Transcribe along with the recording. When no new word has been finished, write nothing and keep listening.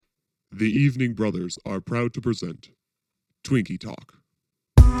The Evening Brothers are proud to present Twinkie Talk.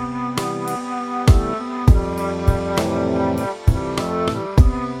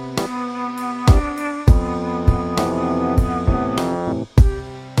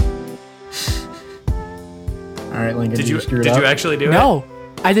 All right, Lincoln, Did you screw it up? actually do it? No,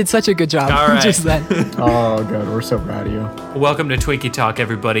 I did such a good job All right. just then. Oh, good. We're so proud of you. Welcome to Twinkie Talk,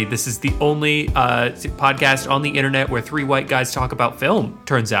 everybody. This is the only podcast on the internet where three white guys talk about film,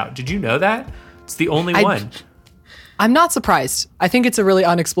 turns out. Did you know that? It's the only one. I'm not surprised. I think it's a really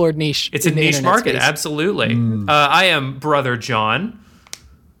unexplored niche. It's a niche market, absolutely. I am Brother John.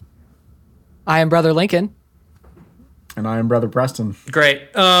 I am Brother Lincoln. And I am Brother Preston. Great.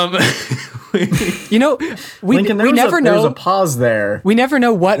 You know, we Lincoln, never know. There's a pause there. We never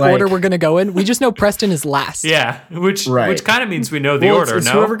know what Like- order we're going to go in. We just know Preston is last. Yeah, which Right. kind of means we know the Well, order, it's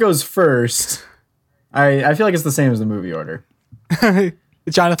no? whoever goes first. I feel like it's the same as the movie order.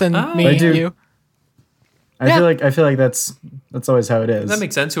 Jonathan, me, I do. you. I feel like that's always how it is. That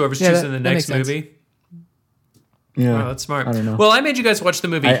makes sense. Whoever's Yeah, choosing the that next makes sense. movie. Yeah. Oh, that's smart. I don't know. Well, I made you guys watch the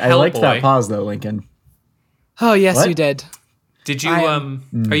movie I liked that Hellboy. pause though, Lincoln. Oh, yes, What? you did. Did you? I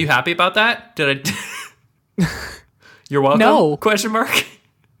Are you happy about that? Did I? You're welcome. No. Question mark.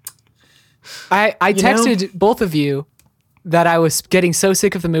 I You know- texted both of you that I was getting so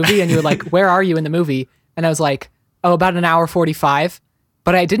sick of the movie, and you were like, where are you in the movie? And I was like, oh, about an hour 45.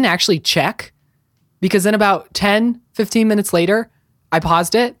 But I didn't actually check because then about 10, 15 minutes later, I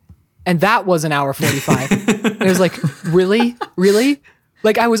paused it, and that was an hour 45. And I was like, really? Really?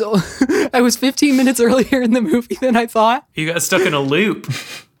 Like I was 15 minutes earlier in the movie than I thought. You got stuck in a loop.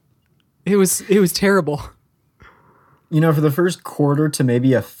 It was terrible. You know, for the first quarter to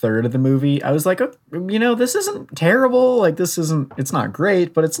maybe a third of the movie, I was like, oh, you know, this isn't terrible. Like it's not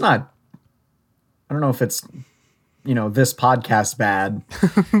great, but it's not, I don't know if it's, you know, this podcast bad.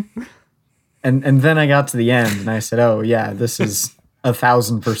 and then I got to the end and I said, oh yeah, this is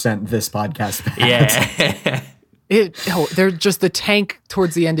 1,000% this podcast bad. Yeah. They're just the tank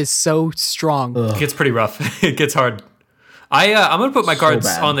towards the end is so strong. It gets pretty rough. It gets hard. I'm going to put my cards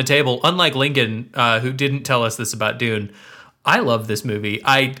bad. on the table. Unlike Lincoln, who didn't tell us this about Dune, I love this movie.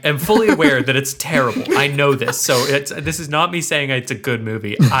 I am fully aware that it's terrible. I know this. So this is not me saying it's a good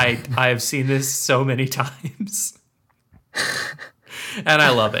movie. I have seen this so many times. And I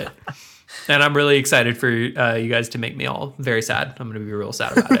love it. And I'm really excited for you guys to make me all very sad. I'm going to be real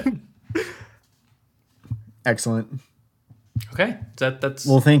sad about it. Excellent. Okay. That's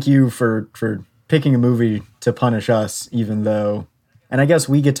Well, thank you for picking a movie to punish us, even though, and I guess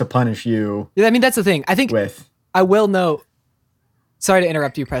we get to punish you I mean, that's the thing. I think with. I will know. Sorry to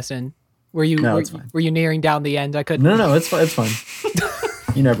interrupt you, Preston. Were you No, it's fine. were you nearing down the end? I couldn't. No, it's fine. It's fine.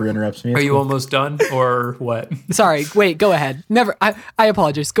 You never interrupt me. Are It's you cool. almost done or what? Sorry. Wait. Go ahead. Never. I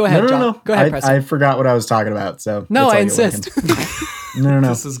apologize. Go ahead, John. No. Go ahead, I Preston. forgot what I was talking about. So No, that's all I you, insist. Lincoln. No.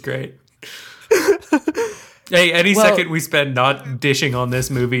 This is great. Hey, any Well- second we spend not dishing on this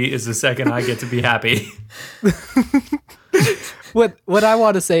movie is the second I get to be happy. What I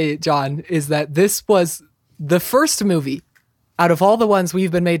want to say, John, is that this was the first movie out of all the ones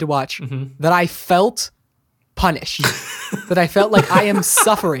we've been made to watch that I felt punished. That I felt like I am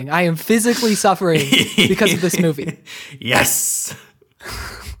suffering. I am physically suffering because of this movie. Yes.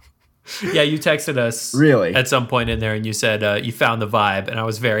 Yeah, you texted us Really? at some point in there and you said you found the vibe, and I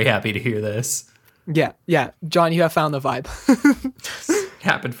was very happy to hear this. Yeah. John, you have found the vibe. It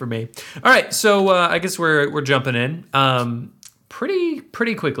happened for me. All right, so I guess we're jumping in.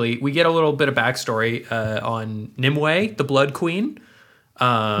 Pretty quickly, we get a little bit of backstory on Nimue, the Blood Queen.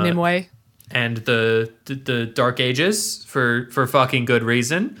 Nimue. And the Dark Ages for fucking good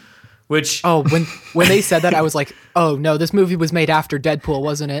reason, which Oh, when they said that, I was like, oh no, this movie was made after Deadpool,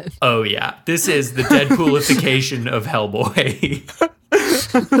 wasn't it? oh yeah, this is the Deadpoolification of Hellboy.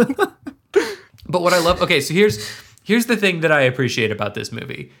 But what I love, okay, so here's the thing that I appreciate about this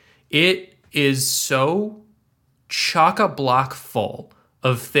movie. It is so chock-a-block full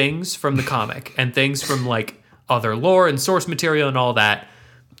of things from the comic and things from like other lore and source material and all that.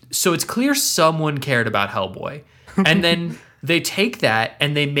 So it's clear someone cared about Hellboy. And then they take that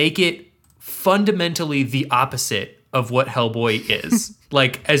and they make it fundamentally the opposite of what Hellboy is.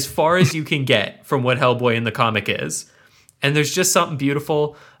 Like, as far as you can get from what Hellboy in the comic is. And there's just something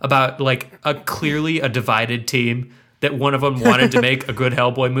beautiful about, like, clearly a divided team that one of them wanted to make a good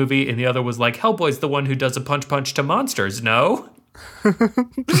Hellboy movie and the other was like, Hellboy's the one who does a punch to monsters, no?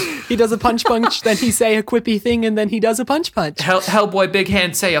 He does a punch, then he say a quippy thing, and then he does a punch. Hellboy Big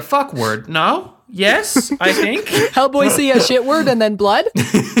Hand say a fuck word, no? Yes, I think. Hellboy see a shit word and then blood.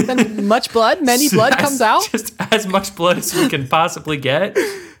 Then much blood, many blood comes out. Just as much blood as we can possibly get.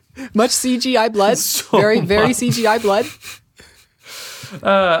 Much CGI blood. So very much. CGI blood.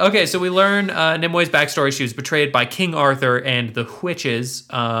 Okay, so we learn Nimoy's backstory. She was betrayed by King Arthur and the Witches,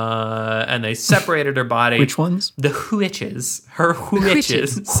 and they separated her body. Which ones? The Witches. Her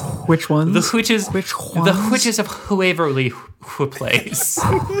Witches. Which ones? The Witches. Which The ones? Witches of Waverly Place.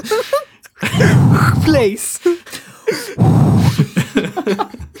 Place.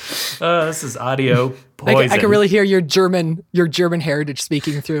 This is audio poison. I can really hear your German heritage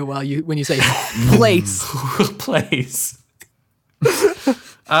speaking through when you say place. Place.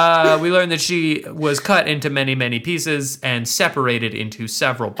 We learned that she was cut into many, many pieces and separated into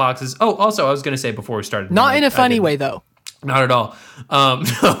several boxes. Oh, also, I was going to say before we started. Not in a funny way, though. Not at all.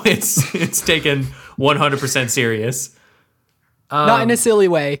 No, it's taken 100% serious. Not in a silly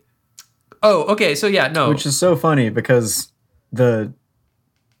way. Oh, okay. So yeah, no. Which is so funny because the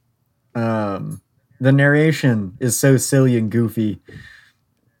narration is so silly and goofy,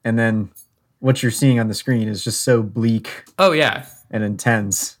 and then what you're seeing on the screen is just so bleak Oh yeah. and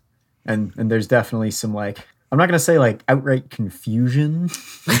intense, and there's definitely some, like, I'm not gonna say like outright confusion,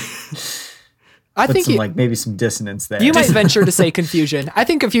 I but think some like maybe some dissonance there. you might venture to say confusion. I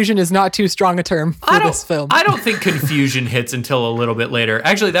think confusion is not too strong a term for this film. I don't think confusion hits until a little bit later.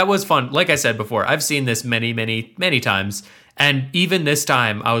 Actually, that was fun. Like I said before, I've seen this many, many, many times. And even this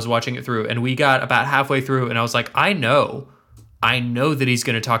time, I was watching it through, and we got about halfway through, and I was like, I know that he's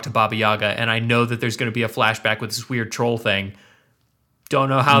going to talk to Baba Yaga, and I know that there's going to be a flashback with this weird troll thing. Don't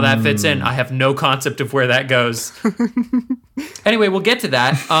know how that fits in. I have no concept of where that goes. Anyway, we'll get to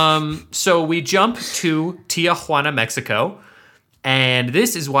that. So we jump to Tijuana, Mexico. And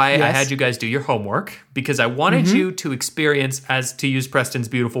this is why I had you guys do your homework, because I wanted you to experience, as to use Preston's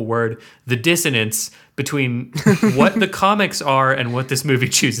beautiful word, the dissonance between what the comics are and what this movie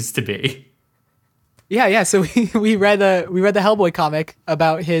chooses to be. Yeah. So we read the Hellboy comic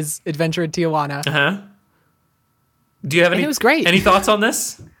about his adventure in Tijuana. Uh-huh. Do you have any? And it was great. Any thoughts on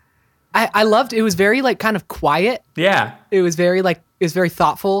this? I loved it. Was very like kind of quiet. Yeah. It was very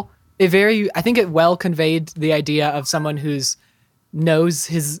thoughtful. I think it well conveyed the idea of someone who's knows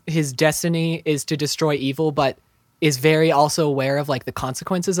his destiny is to destroy evil, but is very also aware of like the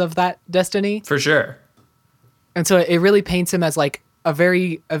consequences of that destiny. For sure. And so it really paints him as like a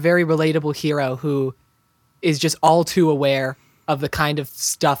very relatable hero who is just all too aware of the kind of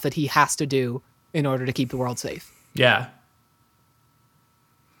stuff that he has to do in order to keep the world safe. Yeah.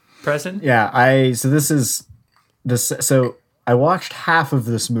 Preston? Yeah, so I watched half of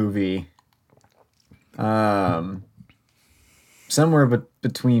this movie somewhere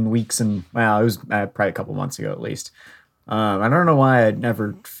between weeks and, well, it was probably a couple months ago at least. I don't know why I'd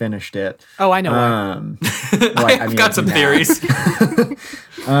never finished it. Oh, I know why. I've got some theories.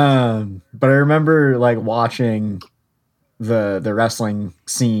 But I remember like watching the wrestling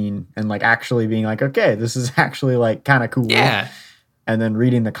scene and like actually being like, okay, this is actually like kind of cool. Yeah. And then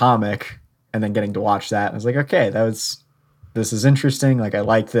reading the comic and then getting to watch that. I was like, okay, this is interesting. Like, I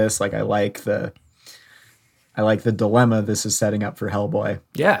like this. Like, I like the dilemma this is setting up for Hellboy.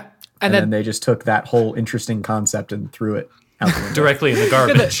 Yeah. And then they just took that whole interesting concept and threw it out the window. Directly in the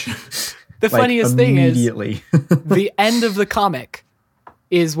garbage. The funniest thing is immediately. the end of the comic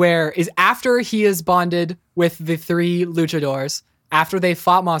is after he is bonded with the three luchadors, after they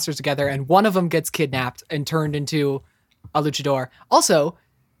fought monsters together, and one of them gets kidnapped and turned into a luchador. Also,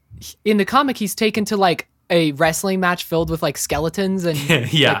 in the comic, he's taken to like a wrestling match filled with like skeletons and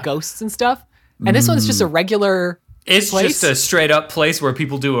like ghosts and stuff. And this one's just a regular It's place. just a straight up place where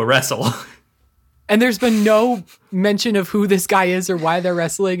people do a wrestle. And there's been no mention of who this guy is or why they're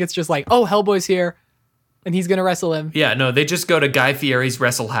wrestling. It's just like, oh, Hellboy's here and he's going to wrestle him. Yeah, no, they just go to Guy Fieri's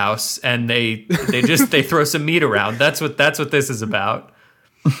wrestle house and they throw some meat around. That's what this is about.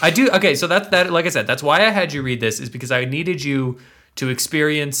 Okay, so that like I said, that's why I had you read this, is because I needed you to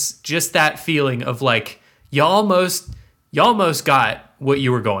experience just that feeling of like you almost got what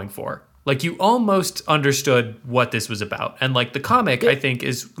you were going for. Like you almost understood what this was about. And like the comic, I think,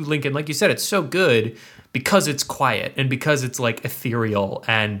 is, Lincoln, like you said, it's so good because it's quiet and because it's like ethereal,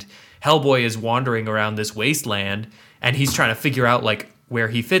 and Hellboy is wandering around this wasteland and he's trying to figure out like where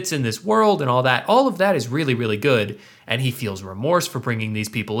he fits in this world and all that. All of that is really, really good. And he feels remorse for bringing these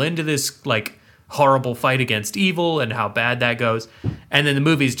people into this like horrible fight against evil and how bad that goes. And then the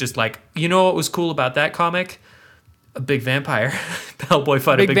movie's just like, you know what was cool about that comic? A big vampire. Hellboy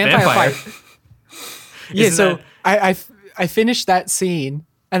fought a big vampire. Yeah, so I finished that scene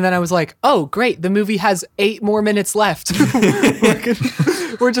and then I was like, oh, great. The movie has 8 more minutes left.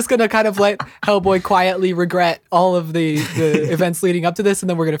 we're just gonna kind of let Hellboy quietly regret all of the events leading up to this, and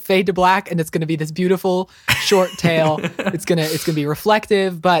then we're gonna fade to black, and it's gonna be this beautiful short tale. It's gonna be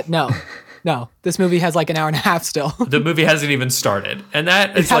reflective, but no, this movie has like an hour and a half still. The movie hasn't even started, and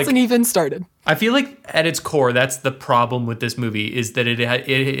that it hasn't even started. I feel like at its core, that's the problem with this movie, is that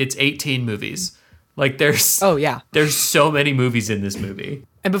it's 18 movies. Like there's so many movies in this movie.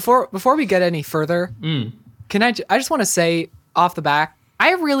 And before we get any further, I just want to say off the back,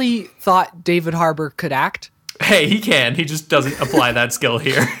 I really thought David Harbour could act. Hey, he can. He just doesn't apply that skill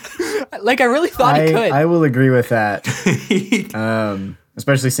here. Like I really thought he could. I will agree with that.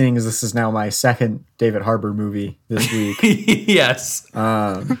 Especially seeing as this is now my second David Harbour movie this week. Yes.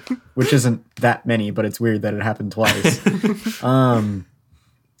 Which isn't that many, but it's weird that it happened twice.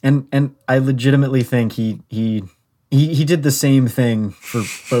 And I legitimately think he did the same thing for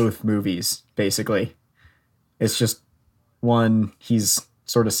both movies, basically. It's just one, he's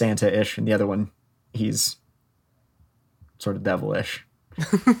sort of Santa-ish, and the other one, he's sort of devilish.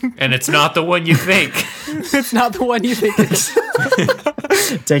 And it's not the one you think. It's not the one you think it is.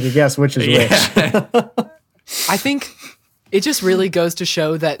 Take a guess which is which. I think it just really goes to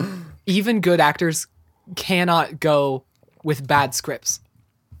show that even good actors cannot go with bad scripts.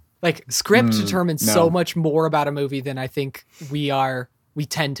 Like script determines so much more about a movie than I think we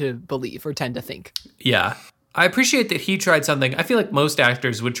tend to believe or tend to think. Yeah. I appreciate that he tried something. I feel like most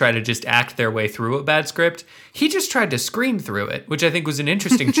actors would try to just act their way through a bad script. He just tried to scream through it, which I think was an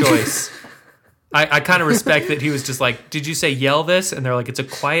interesting choice. I kind of respect that he was just like, did you say yell this? And they're like, it's a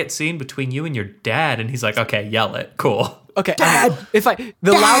quiet scene between you and your dad. And he's like, okay, yell it. Cool. Okay. Dad! The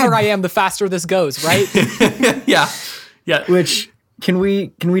louder I am, the faster this goes, right? Yeah. Yeah. Which can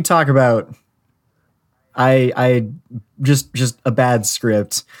we talk about I just a bad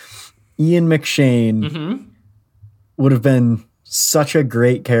script. Ian McShane would have been such a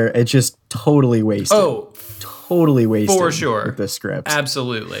great character. It's just totally wasted. Oh, totally wasted. For sure. With this script.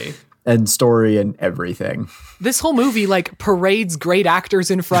 Absolutely. And story and everything. This whole movie like parades great actors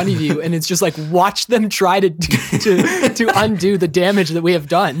in front of you, and it's just like watch them try to undo the damage that we have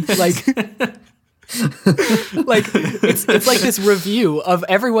done. Like it's like this review of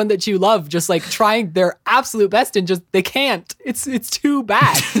everyone that you love just like trying their absolute best and just they can't. It's too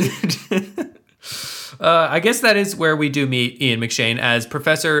bad. I guess that is where we do meet Ian McShane as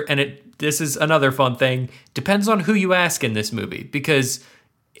Professor, and this is another fun thing. Depends on who you ask in this movie, because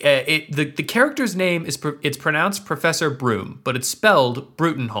the character's name it's pronounced Professor Broom, but it's spelled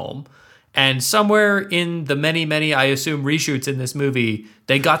Brutenholm. And somewhere in the many, I assume, reshoots in this movie,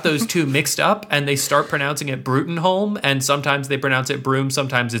 they got those two mixed up and they start pronouncing it Brutenholm. And sometimes they pronounce it Broom,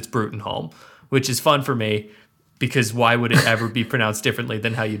 sometimes it's Brutenholm, which is fun for me because why would it ever be pronounced differently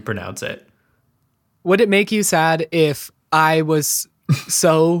than how you'd pronounce it? Would it make you sad if I was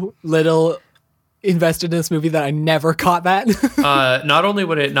so little invested in this movie that I never caught that? Not only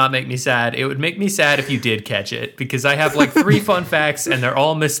would it not make me sad, it would make me sad if you did catch it, because I have like 3 fun facts and they're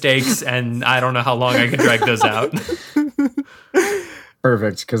all mistakes and I don't know how long I can drag those out.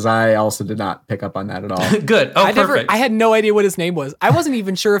 Perfect, because I also did not pick up on that at all. Good. Oh, perfect. I had no idea what his name was. I wasn't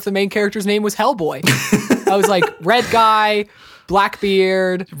even sure if the main character's name was Hellboy. I was like, red guy,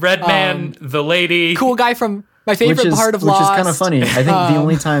 Blackbeard, Red man, the lady. Cool guy from my favorite part of Lost. Which is kind of funny. I think the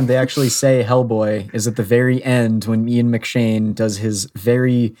only time they actually say Hellboy is at the very end when Ian McShane does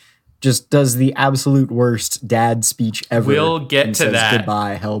does the absolute worst dad speech ever. We'll get to that.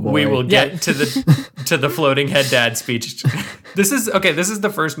 Goodbye, Hellboy. We will get to the floating head dad speech. This is the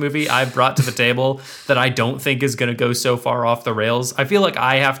first movie I've brought to the table that I don't think is going to go so far off the rails. I feel like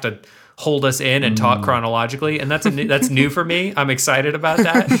I have to hold us in and talk chronologically, and that's new for me. I'm excited about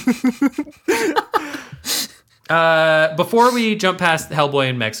that. Before we jump past Hellboy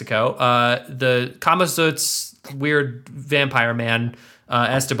in Mexico, the Kamasuts weird vampire man,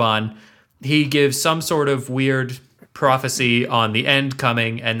 Esteban, he gives some sort of weird prophecy on the end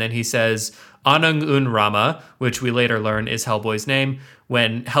coming, and then he says Anung Un Rama, which we later learn is Hellboy's name.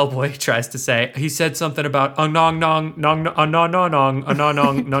 When Hellboy tries to say, he said something about nong nong nong nong nong nong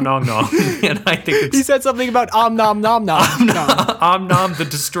nong nong nong, and I think he said something about nom nom nom nom nom the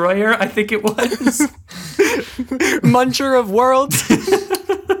Destroyer. I think it was Muncher of Worlds.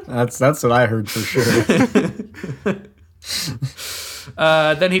 That's what I heard for sure.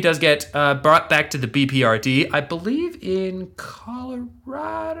 Then he does get brought back to the BPRD, I believe in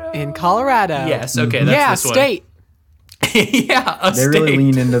Colorado. In Colorado. Yes. Okay. That's this state. One. Yeah, a they state. really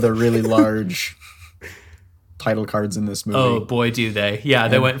lean into the really large title cards in this movie. Oh boy, do they! Yeah,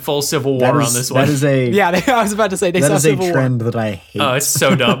 they went full Civil War on this one. That is a I was about to say they saw Civil War. That is a trend that I hate. Oh, it's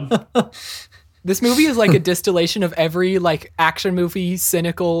so dumb. This movie is like a distillation of every like action movie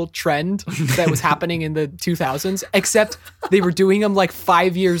cynical trend that was happening in the 2000s, except they were doing them like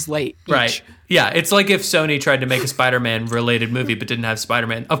 5 years late each. Right. Yeah, it's like if Sony tried to make a Spider-Man related movie but didn't have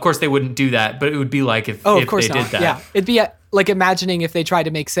Spider-Man. Of course they wouldn't do that, but it would be like if Of course they not. did that. Yeah, it'd be like imagining if they tried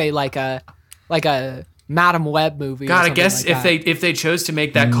to make, say, like a Madam Web movie. God, or I guess like if they chose to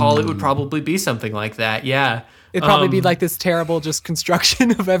make that call, it would probably be something like that. Yeah. it'd probably be like this terrible just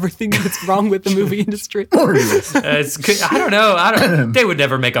construction of everything that's wrong with the movie industry. I don't know. They would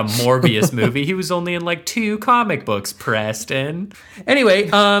never make a Morbius movie. He was only in like 2 comic books, Preston. Anyway,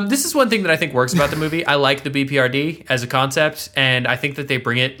 this is one thing that I think works about the movie. I like the BPRD as a concept, and I think that they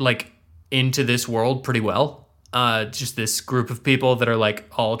bring it like into this world pretty well. Just this group of people that are like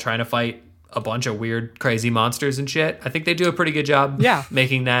all trying to fight a bunch of weird, crazy monsters and shit. I think they do a pretty good job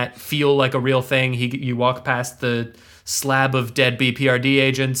making that feel like a real thing. You walk past the slab of dead BPRD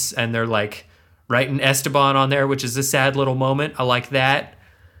agents and they're like writing Esteban on there, which is a sad little moment. I like that.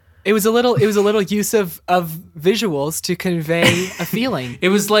 It was a little use of visuals to convey a feeling. It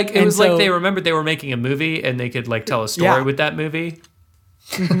was like they remembered they were making a movie and they could like tell a story with that movie.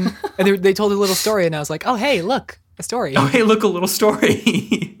 Mm-hmm. And they told a little story and I was like, oh, hey, look, a story. Oh, hey, look, a little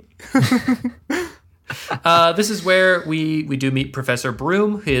story. This is where we do meet Professor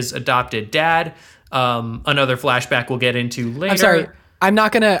Broom, his adopted dad. Another flashback we'll get into later. I'm sorry. I'm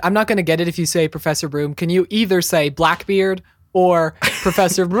not gonna get it if you say Professor Broom. Can you either say Blackbeard or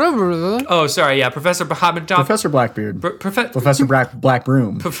Professor Broom? Oh, sorry. Yeah, Professor Professor Blackbeard. Professor Black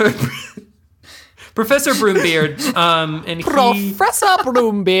Broom. Professor Broombeard, and Professor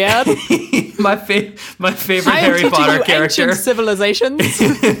Broombeard, my favorite Harry Potter character. Ancient civilizations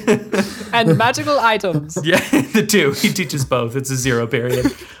and magical items. Yeah, the 2. He teaches both. It's a 0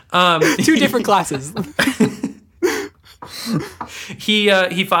 period. 2 different classes.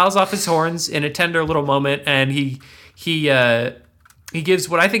 He files off his horns in a tender little moment, and he gives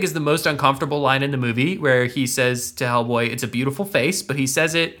what I think is the most uncomfortable line in the movie, where he says to Hellboy, "It's a beautiful face," but he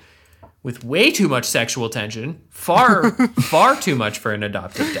says it with way too much sexual tension, far too much for an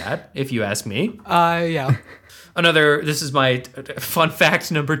adoptive dad, if you ask me. Yeah. This is my fun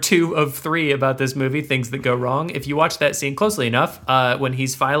fact number 2 of 3 about this movie, things that go wrong. If you watch that scene closely enough, when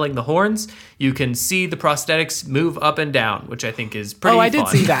he's filing the horns, you can see the prosthetics move up and down, which I think is pretty fun. I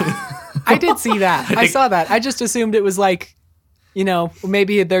did see that. I saw that. I just assumed it was like,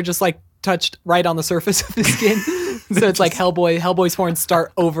 maybe they're just like touched right on the surface of the skin. So it's like Hellboy's horns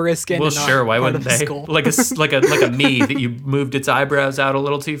start over his skin. Well, and not sure. Why part wouldn't of his they? skull. Like a me that you moved its eyebrows out a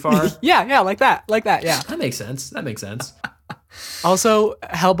little too far. Yeah, like that. Yeah. That makes sense. Also,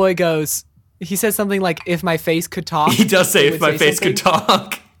 Hellboy goes. He says something like, "If my face could talk." He does say, "If my face could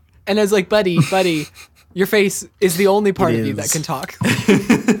talk." And I was like, buddy, your face is the only part of you that can talk.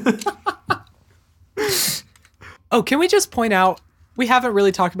 Oh, can we just point out, we haven't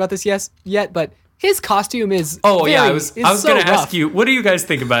really talked about this yet, but his costume is I was so going to rough. ask you, what do you guys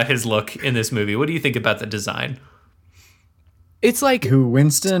think about his look in this movie? What do you think about the design? It's like... Who,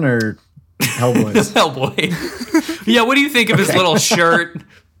 Winston or Hellboy? Hellboy. Yeah, what do you think of his little shirt?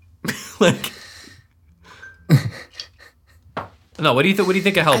 Like... No, what do you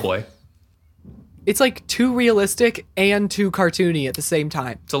think of Hellboy? It's like too realistic and too cartoony at the same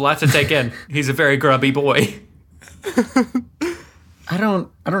time. It's a lot to take in. He's a very grubby boy. I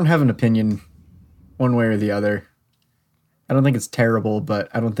don't have an opinion one way or the other. I don't think it's terrible, but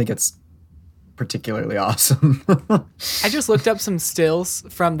I don't think it's particularly awesome. I just looked up some stills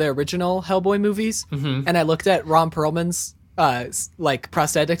from the original Hellboy movies, and I looked at Ron Perlman's like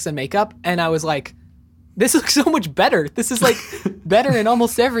prosthetics and makeup, and I was like, this looks so much better. This is like better in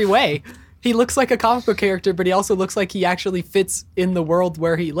almost every way. He looks like a comic book character, but he also looks like he actually fits in the world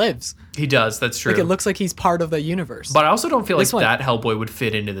where he lives. He does, that's true. Like it looks like he's part of the universe. But I also don't feel like that Hellboy would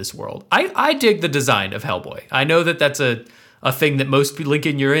fit into this world. I dig the design of Hellboy. I know that that's a thing that most people,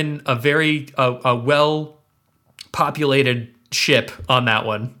 Lincoln, you're in a very a well-populated ship on that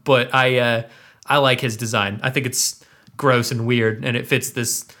one. But I like his design. I think it's gross and weird, and it fits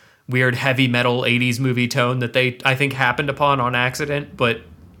this weird heavy metal 80s movie tone that they, I think, happened upon on accident, but...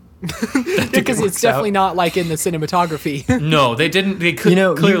 because it's definitely not like in the cinematography. No, they didn't. They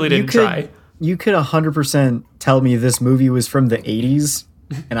clearly didn't try. You could 100% tell me this movie was from the 80s,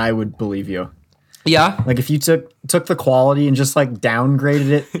 and I would believe you. Yeah, like if you took the quality and just like downgraded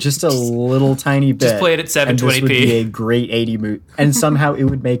it just a little tiny bit, just play it at 720p, and this would be a great 80 movie, and somehow it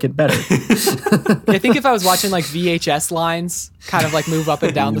would make it better. I think if I was watching like VHS lines, kind of like move up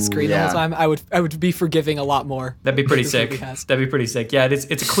and down the screen all the time, I would be forgiving a lot more. That'd be pretty sick. That'd be pretty sick. Yeah, it's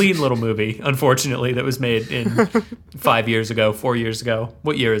a clean little movie, unfortunately, that was made in 4 years ago.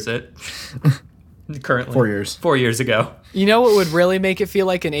 What year is it? Currently. 4 years. 4 years ago. You know what would really make it feel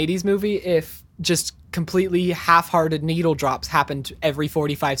like an 80s movie? If just completely half-hearted needle drops happened every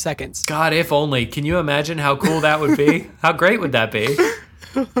 45 seconds. God, if only. Can you imagine how cool that would be? How great would that be?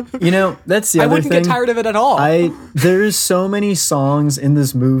 You know, that's the I other wouldn't thing. get tired of it at all. There's so many songs in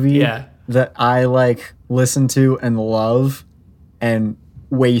this movie Yeah. that I like listen to and love and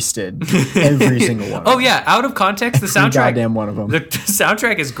wasted every single one. Oh yeah, out of context, the soundtrack. Goddamn one of them. The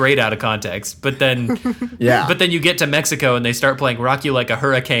soundtrack is great out of context, but then Yeah. but then you get to Mexico and they start playing "Rock You Like a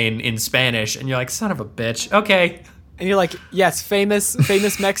Hurricane" in Spanish, and you're like, son of a bitch. Okay, and you're like, yes, famous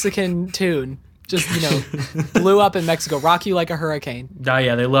Mexican tune. Just, blew up in Mexico. Rock You Like a Hurricane. oh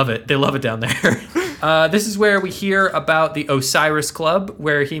yeah, they love it. They love it down there. This is where we hear about the Osiris Club,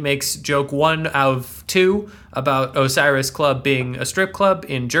 where he makes joke 1 out of 2 about Osiris Club being a strip club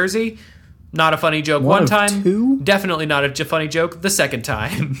in Jersey. Not a funny joke one of time. 2? Definitely not a funny joke the second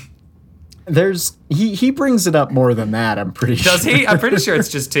time. There's he brings it up more than that, I'm pretty sure. Does he? I'm pretty sure it's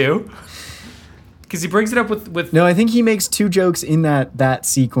just 2. Because he brings it up with No, I think he makes 2 jokes in that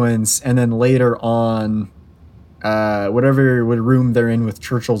sequence, and then later on, whatever room they're in with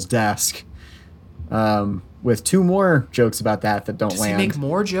Churchill's desk, with 2 more jokes about that don't Does land. he make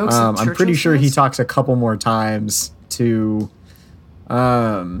more jokes? I'm pretty Churchill's sure he desk? talks a couple more times to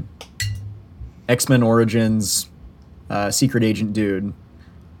X-Men Origins secret agent dude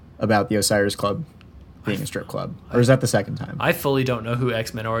about the Osiris Club being a strip club. Or is that the second time? I fully don't know who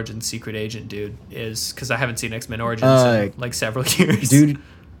X-Men Origins secret agent dude is, because I haven't seen X-Men Origins in like several years. Dude,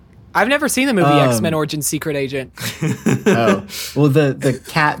 I've never seen the movie X-Men Origins Secret Agent. oh. Well, the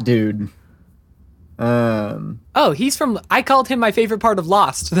cat dude. Oh, he's from... I called him my favorite part of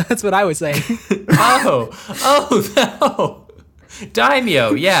Lost. That's what I was saying. Oh,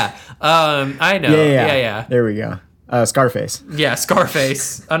 Daimyo, yeah. I know. Yeah. There we go. Scarface. Yeah,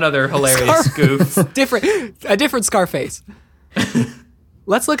 Scarface, another hilarious goof. A different Scarface.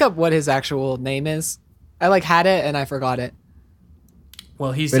 Let's look up what his actual name is. I had it and I forgot it.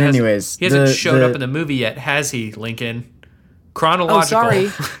 Well, he But anyways, hasn't showed up in the movie yet, has he, Lincoln? Chronological. Oh,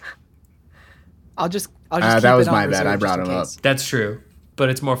 sorry. I'll just keep that was it on my bad. reserve I brought just in him up. case. That's true, but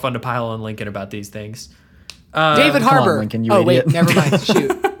it's more fun to pile on Lincoln about these things. David Come on, Harbour. Lincoln, you oh wait, idiot. never mind.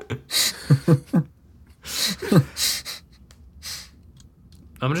 Shoot.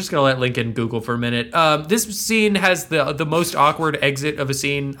 I'm just gonna let Lincoln Google for a minute. This scene has the most awkward exit of a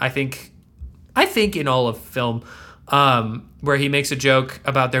scene I think in all of film, where he makes a joke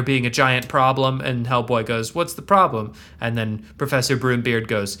about there being a giant problem, and Hellboy goes, "What's the problem?" And then Professor Broombeard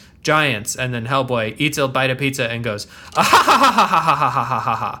goes, "Giants." And then Hellboy eats a bite of pizza and goes, "Ah ha ha ha ha ha ha ha ha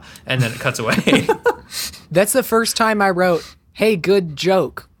ha ha," and then it cuts away. That's the first time I wrote, "Hey, good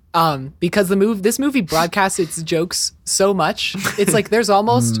joke." Because this movie broadcasts its jokes so much. It's like there's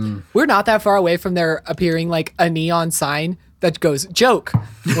almost we're not that far away from there appearing like a neon sign that goes joke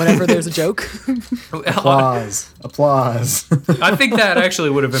whenever there's a joke. Applause. I think that actually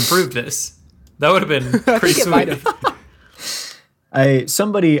would have improved this. That would have been pretty it might sweet. have. I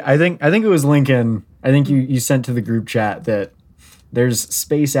think it was Lincoln. I think you sent to the group chat that there's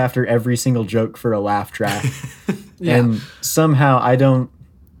space after every single joke for a laugh track. Yeah. And somehow I don't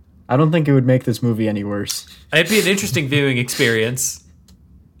think it would make this movie any worse. It'd be an interesting viewing experience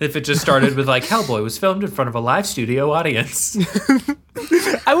if it just started with like Hellboy was filmed in front of a live studio audience.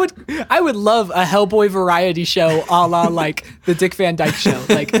 I would love a Hellboy variety show a la like the Dick Van Dyke Show.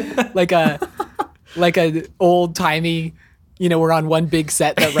 Like a old timey, we're on one big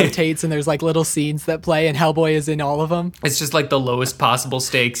set that rotates and there's like little scenes that play and Hellboy is in all of them. It's just like the lowest possible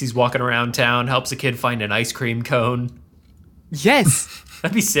stakes. He's walking around town, helps a kid find an ice cream cone. Yes.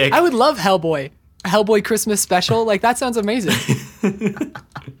 That'd be sick. I would love Hellboy. A Hellboy Christmas special. Like that sounds amazing.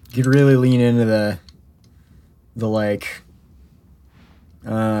 You'd really lean into the like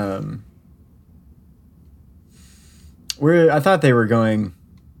where I thought they were going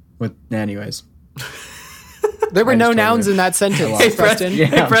with anyways. There were I no just nouns totally- in that sentence, Hey, Preston. Yeah.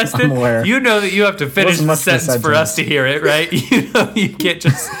 Hey, Preston, I'm aware. you know that you have to finish Wasn't the much of a sentence for us sentence. to hear it, right? You know you can't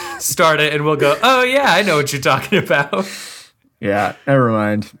just start it and we'll go, oh, yeah, I know what you're talking about. Yeah, never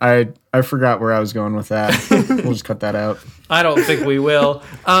mind. I forgot where I was going with that. We'll just cut that out. I don't think we will.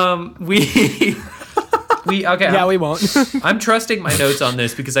 Okay. Yeah, we won't. I'm trusting my notes on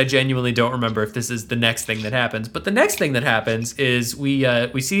this because I genuinely don't remember if this is the next thing that happens. But the next thing that happens is we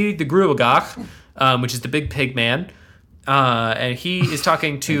see the Gruagach, which is the big pig man. And he is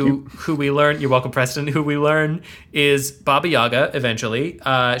talking to who we learn. You're welcome, Preston. Who we learn is Baba Yaga. Eventually,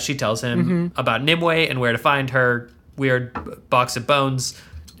 she tells him about Nimue and where to find her weird box of bones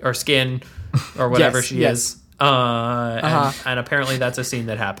or skin or whatever Yes, she yes. is. And apparently that's a scene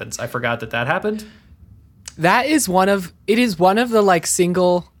that happens. I forgot that happened. It is one of the like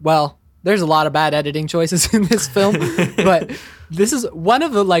single, well, there's a lot of bad editing choices in this film, but this is one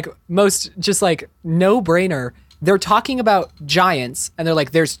of the like most just like no brainer. They're talking about giants and they're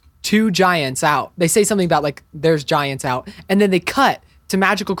like, there's 2 giants out. They say something about like, there's giants out. And then they cut to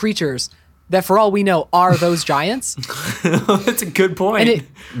magical creatures that for all we know are those giants. That's a good point.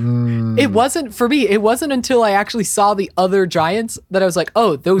 And it wasn't for me. It wasn't until I actually saw the other giants that I was like,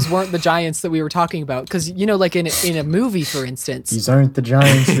 oh, those weren't the giants that we were talking about. Because, you know, like in a movie, for instance. These aren't the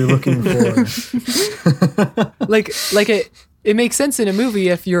giants you're looking for. It makes sense in a movie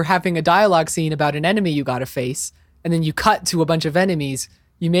if you're having a dialogue scene about an enemy you got to face, and then you cut to a bunch of enemies,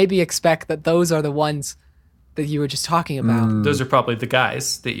 you maybe expect that those are the ones that you were just talking about. Those are probably the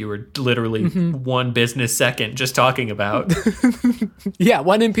guys that you were literally 1 business second just talking about. Yeah,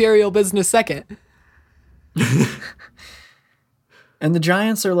 1 imperial business second. And the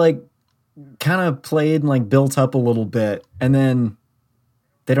giants are like kind of played and like built up a little bit, and then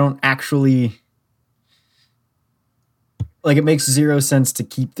they don't actually, like, it makes 0 sense to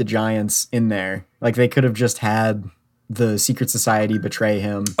keep the giants in there. Like, they could have just had the secret society betray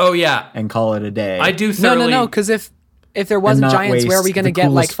him. Oh yeah, and call it a day. I do thoroughly. No, because if there wasn't giants, where are we going to get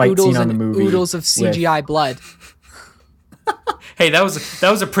like oodles and oodles of CGI blood? Hey, that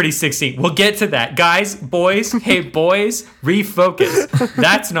was a pretty sick scene. We'll get to that, guys, boys. Hey, boys, refocus.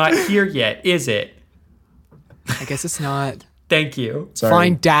 That's not here yet, is it? I guess it's not. Thank you. Sorry.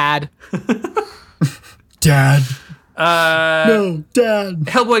 Fine, Dad. Dad. No, Dad.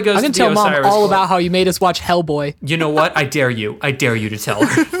 Hellboy goes I'm going to to tell the Mom Osiris all Club. about how you made us watch Hellboy. You know what? I dare you. I dare you to tell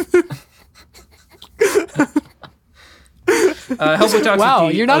her. Hellboy talks Wow,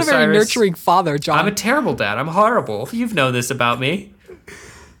 with the you're not a very Osiris. nurturing father, John. I'm a terrible dad. I'm horrible. You've known this about me.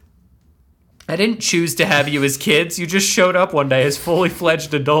 I didn't choose to have you as kids. You just showed up one day as fully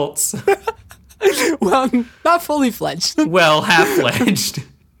fledged adults. Well, not fully fledged. Well, half-fledged.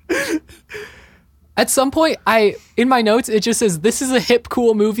 At some point, in my notes, it just says, this is a hip,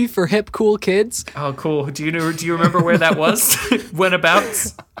 cool movie for hip, cool kids. Oh, cool. Do you remember where that was?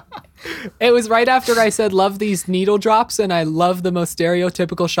 Whenabouts? It was right after I said, love these needle drops, and I love the most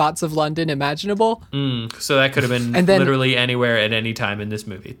stereotypical shots of London imaginable. So that could have been And then- literally anywhere at any time in this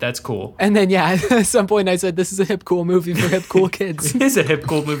movie. That's cool. And then, yeah, at some point I said, this is a hip, cool movie for hip, cool kids. It is a hip,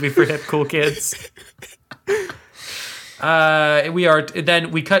 cool movie for hip, cool kids.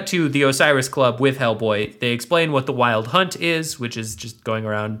 We cut to the Osiris Club with Hellboy. They explain what the Wild Hunt is, which is just going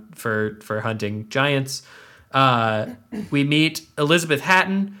around for hunting giants. We meet Elizabeth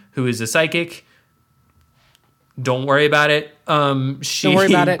Hatton, who is a psychic. Don't worry about it. Don't worry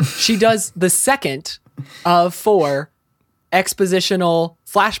about it. She does the second of 4 expositional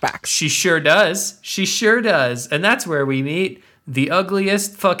flashbacks. She sure does. She sure does. And that's where we meet the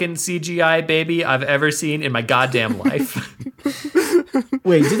ugliest fucking CGI baby I've ever seen in my goddamn life.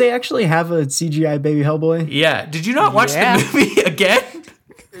 Wait, do they actually have a CGI baby Hellboy? Yeah. Did you not watch Yeah. the movie again?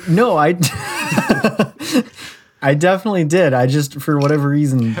 No, I definitely did. I just, for whatever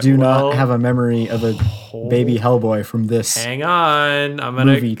reason, do not have a memory of a baby Hellboy from this Hang on.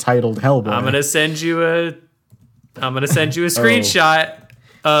 movie titled Hellboy. I'm gonna send you a screenshot.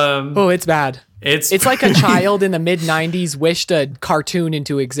 Oh, it's bad. It's like a child in the mid 90s wished a cartoon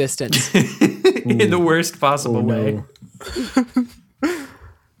into existence. in the worst possible way.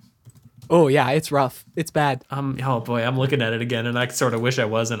 Oh yeah, it's rough. It's bad. Oh boy, I'm looking at it again, and I sort of wish I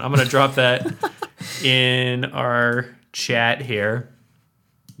wasn't. I'm gonna drop that in our chat here.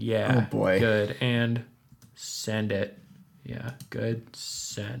 Yeah. Oh boy. Good, and send it. Yeah. Good.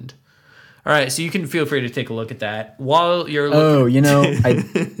 Send. All right, so you can feel free to take a look at that while you're looking. Oh, you know,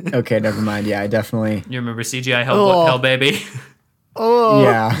 okay, never mind. Yeah, I definitely. You remember CGI Hell Baby? Oh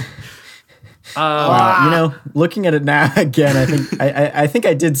Yeah. Wow, you know, looking at it now again, I think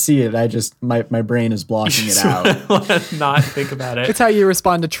I did see it. I just my brain is blocking it out. Not think about it. It's how you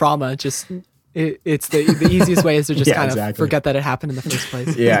respond to trauma. Just it's the easiest way is to just Yeah, kind of exactly. forget that it happened in the first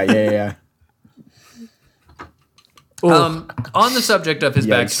place. Yeah. On the subject of his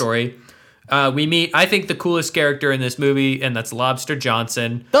Yikes. backstory, we meet, I think, the coolest character in this movie, and that's Lobster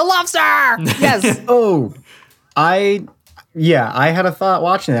Johnson. The lobster. Yes. Oh, I had a thought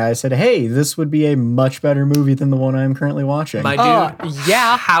watching that. I said, hey, this would be a much better movie than the one I'm currently watching. My dude,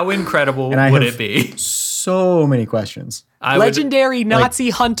 yeah. how incredible And I would have it be? So many questions. Legendary Nazi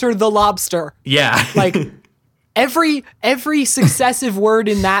hunter, the lobster. Yeah. Like every successive word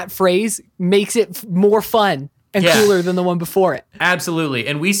in that phrase makes it more fun and Yeah. cooler than the one before it. Absolutely.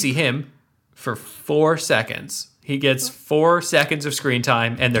 And we see him for 4 seconds. He gets 4 seconds of screen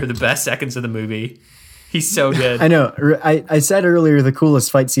time, and they're the best seconds of the movie. He's so good. I know. I said earlier the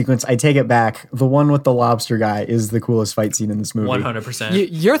coolest fight sequence. I take it back. The one with the lobster guy is the coolest fight scene in this movie. 100%.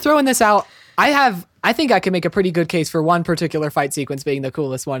 You're throwing this out. I think I can make a pretty good case for one particular fight sequence being the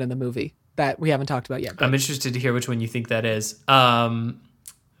coolest one in the movie that we haven't talked about yet. I'm interested to hear which one you think that is.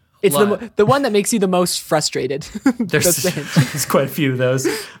 It's the one that makes you the most frustrated. There's quite a few of those.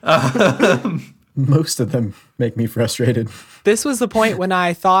 Most of them make me frustrated. This was the point when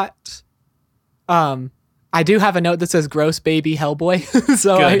I thought, I do have a note that says gross baby Hellboy.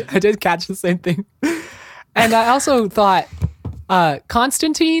 So I did catch the same thing. And I also thought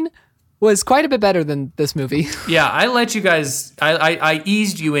Constantine was quite a bit better than this movie. Yeah, I let you guys, I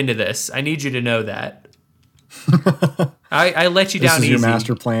eased you into this. I need you to know that. I let you down easy. This is your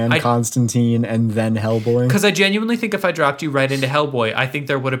master plan, Constantine and then Hellboy? Because I genuinely think if I dropped you right into Hellboy, I think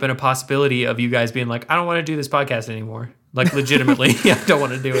there would have been a possibility of you guys being like, I don't want to do this podcast anymore. Like, legitimately, I don't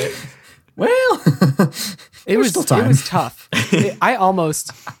want to do it. Well, it was tough. I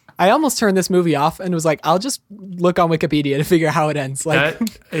almost turned this movie off and was like, I'll just look on Wikipedia to figure out how it ends. Like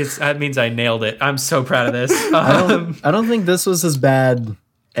that means I nailed it. I'm so proud of this. I don't think this was as bad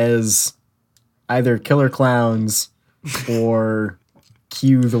as either Killer Clowns or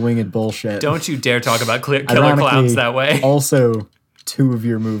Cue the Winged Bullshit. Don't you dare talk about Killer Clowns that way. Also, two of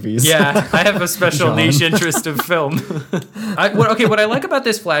your movies. Yeah, I have a special niche interest of film. What I like about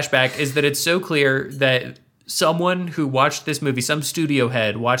this flashback is that it's so clear that someone who watched this movie, some studio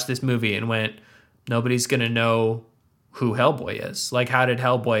head watched this movie and went, nobody's going to know who Hellboy is. Like, how did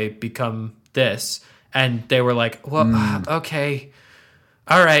Hellboy become this? And they were like, well, okay,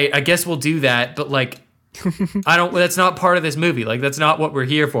 all right, I guess we'll do that. But like, that's not part of this movie. Like, that's not what we're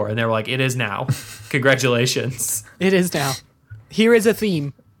here for. And they were like, it is now. Congratulations. It is now. Here is a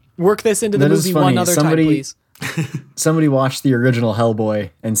theme. Work this into the movie one other time, please. Somebody watched the original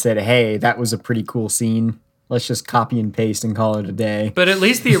Hellboy and said, hey, that was a pretty cool scene. Let's just copy and paste and call it a day. But at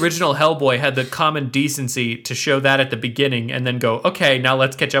least the original Hellboy had the common decency to show that at the beginning and then go, okay, now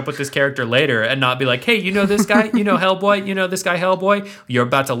let's catch up with this character later and not be like, hey, you know this guy? You know Hellboy? You know this guy Hellboy? You're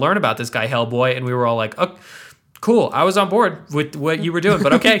about to learn about this guy Hellboy. And we were all like, oh, cool. I was on board with what you were doing,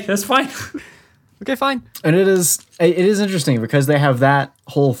 but okay, that's fine. Okay, fine. And it is interesting because they have that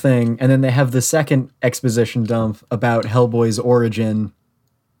whole thing and then they have the second exposition dump about Hellboy's origin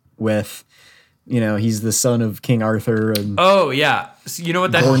with... he's the son of King Arthur and So you know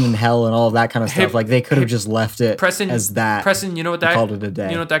what that born in hell and all of that kind of stuff. Like they could have just left it as that. Preston, you know what that called it a day.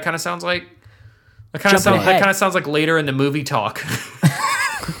 You know what that kind of sounds like? That kind of sounds like later in the movie talk.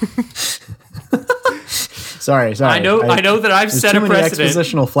 Sorry. I know that I've set a precedent.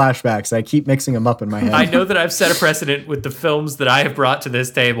 Expositional flashbacks. I keep mixing them up in my head. I know that I've set a precedent with the films that I have brought to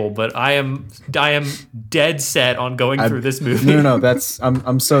this table, but I am dead set on going through this movie. No.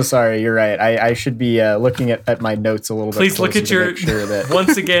 I'm so sorry. You're right. I should be looking at my notes a little bit. Please look at your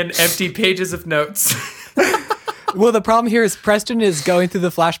once again empty pages of notes. Well, the problem here is Preston is going through the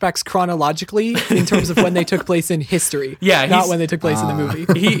flashbacks chronologically in terms of when they took place in history. Yeah, not when they took place in the movie.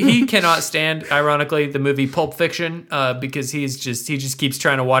 He cannot stand, ironically, the movie Pulp Fiction because he just keeps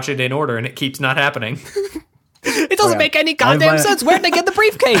trying to watch it in order and it keeps not happening. It doesn't make any goddamn sense. Where'd they get the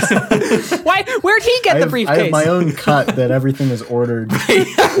briefcase? Where'd he get the briefcase? I have my own cut that everything is ordered in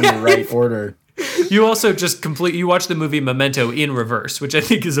the right order. You also just you watch the movie Memento in reverse, which I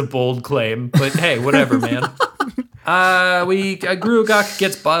think is a bold claim, but hey, whatever, man. Gruagach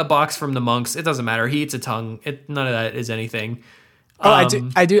gets a box from the monks. It doesn't matter. He eats a tongue. None of that is anything. I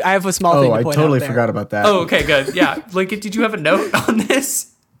do. I have a small thing to point out. I totally forgot about that. Oh, okay, good. Yeah, Lincoln, did you have a note on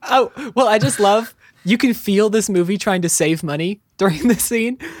this? Oh, well, I just love, you can feel this movie trying to save money during this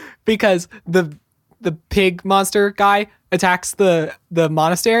scene because the pig monster guy attacks the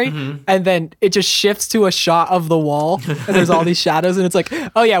monastery and then it just shifts to a shot of the wall and there's all these shadows and it's like,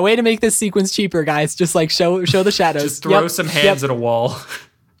 oh yeah, way to make this sequence cheaper, guys. Just like show the shadows. Just throw some hands at a wall.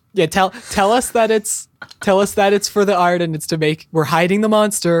 Yeah, tell us that it's for the art and it's to make, we're hiding the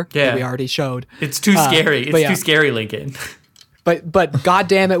monster that we already showed. It's too scary. It's too scary, Lincoln. But God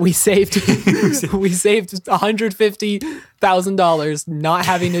damn it, we saved $150,000 not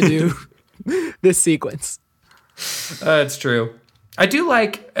having to do this sequence. It's true. I do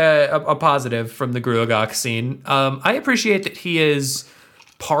like a positive from the Gruagach scene. I appreciate that he is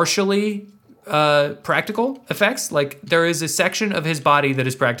partially practical effects. Like there is a section of his body that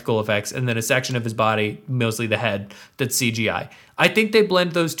is practical effects, and then a section of his body, mostly the head, that's CGI. I think they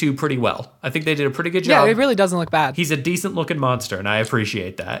blend those two pretty well. I think they did a pretty good job. Yeah, it really doesn't look bad. He's a decent looking monster, and I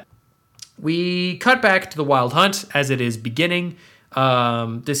appreciate that. We cut back to the Wild Hunt as it is beginning.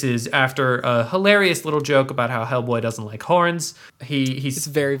 This is after a hilarious little joke about how Hellboy doesn't like horns. It's a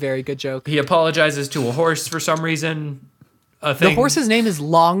very, very good joke. He apologizes to a horse for some reason. The horse's name is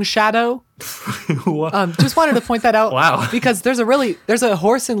Long Shadow. Just wanted to point that out. Wow. Because there's a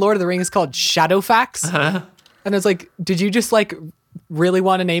horse in Lord of the Rings called Shadowfax. Uh-huh. And it's like, did you just like really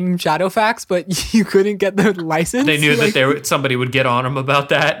want to name him Shadowfax, but you couldn't get the license? They knew that somebody would get on him about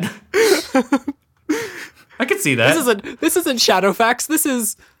that. I could see that. This isn't Shadowfax. This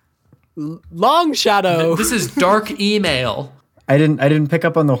is Long Shadow. This is Dark Email. I didn't pick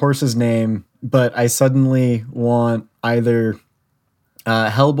up on the horse's name, but I suddenly want either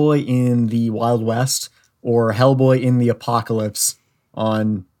Hellboy in the Wild West or Hellboy in the Apocalypse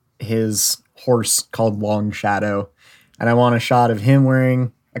on his horse called Long Shadow. And I want a shot of him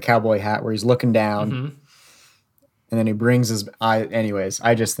wearing a cowboy hat where he's looking down. Mm-hmm. And then he brings his eye. Anyways,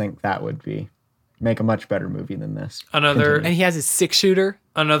 I just think that would make a much better movie than this. And he has his 6-shooter.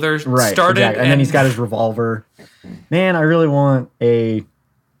 Another right, started. Exactly. And then he's got his revolver. Man, I really want a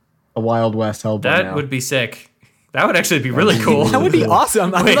Wild West Hellboy. That would be sick. That would actually be really cool. That would be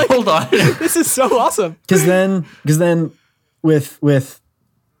awesome. Wait, hold on. This is so awesome. Because then with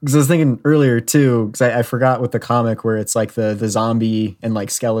because I was thinking earlier too, because I forgot with the comic where it's like the zombie and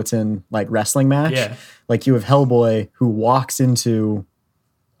like skeleton like wrestling match. Yeah. Like you have Hellboy who walks into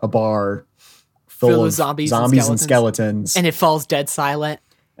a bar full of zombies and skeletons. And it falls dead silent.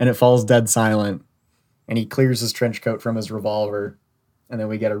 And he clears his trench coat from his revolver. And then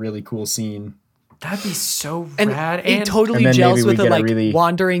we get a really cool scene. That'd be so and rad. He totally gels with a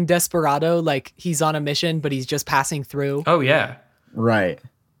wandering desperado. Like he's on a mission, but he's just passing through. Oh, yeah. Right.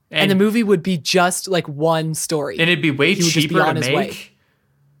 And the movie would be just like one story. And it'd be way cheaper to make. Way.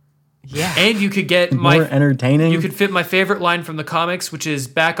 Yeah. And you could get more entertaining. You could fit my favorite line from the comics, which is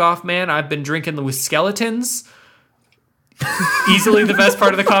 "Back off, man. I've been drinking with skeletons." Easily the best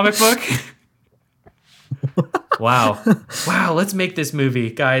part of the comic book. Wow. Let's make this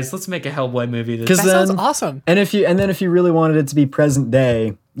movie, guys. Let's make a Hellboy movie. That sounds awesome. And if you really wanted it to be present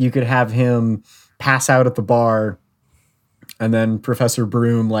day, you could have him pass out at the bar, and then Professor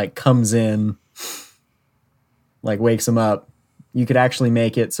Broom like comes in, like wakes him up. You could actually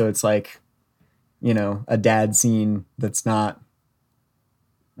make it so it's like, a dad scene that's not,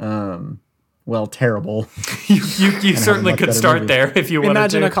 terrible. You certainly could start there if you wanted to.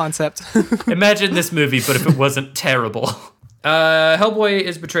 Imagine a concept. Imagine this movie, but if it wasn't terrible. Hellboy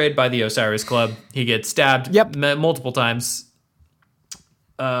is betrayed by the Osiris Club. He gets stabbed multiple times.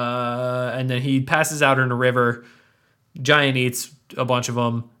 And then he passes out in a river. Giant eats a bunch of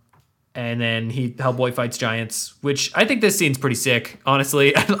them. And then Hellboy fights giants, which I think this scene's pretty sick.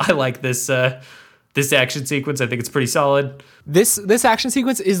 Honestly, I like this action sequence. I think it's pretty solid. This action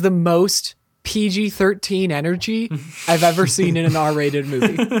sequence is the most PG-13 energy I've ever seen in an R-rated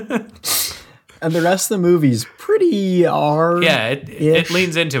movie. And the rest of the movie's pretty R. Yeah, it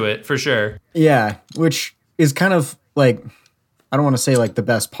leans into it for sure. Yeah, which is kind of like, I don't want to say like the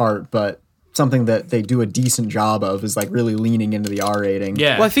best part, but something that they do a decent job of is like really leaning into the R rating.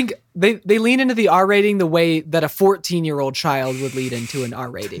 Yeah. Well, I think they lean into the R rating the way that a 14-year-old child would lead into an R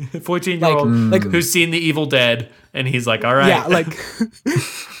rating. 14-year-old who's seen The Evil Dead, and he's like, all right. Yeah, like,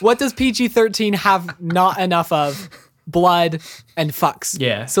 what does PG-13 have not enough of? Blood and fucks.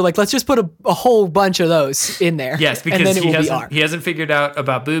 Yeah. So like, let's just put a whole bunch of those in there. Yes, because and then it will be R. He hasn't figured out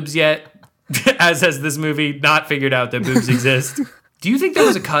about boobs yet, as has this movie not figured out that boobs exist. Do you think there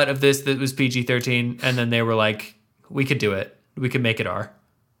was a cut of this that was PG-13 and then they were like, we could do it. We could make it R?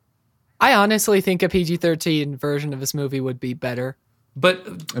 I honestly think a PG-13 version of this movie would be better. But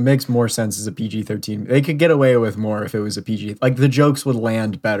it makes more sense as a PG-13. They could get away with more if it was a PG. Like the jokes would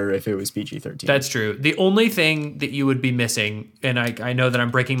land better if it was PG-13. That's true. The only thing that you would be missing, and I know that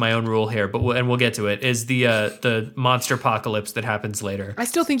I'm breaking my own rule here, but we'll get to it, is the monster apocalypse that happens later. I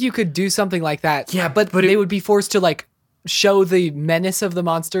still think you could do something like that. Yeah, but they would be forced to like show the menace of the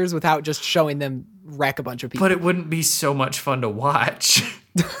monsters without just showing them wreck a bunch of people. But it wouldn't be so much fun to watch.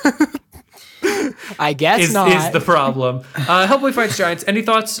 I guess not. Is the problem. Hellboy fights giants. Any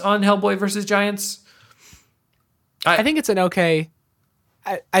thoughts on Hellboy versus giants? I think it's an okay.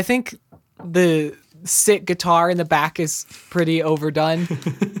 I think the sick guitar in the back is pretty overdone.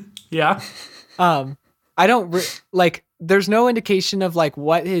 Yeah. I don't like. There's no indication of like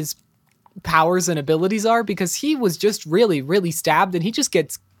what his powers and abilities are because he was just really, really stabbed and he just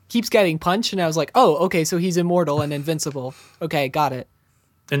keeps getting punched. And I was like, oh, okay, so he's immortal and invincible. Okay, got it.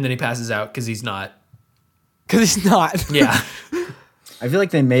 And then he passes out because he's not. Because he's not. Yeah. I feel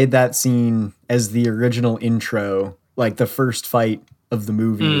like they made that scene as the original intro, like the first fight of the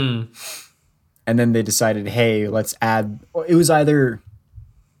movie. And then they decided, hey, let's add. It was either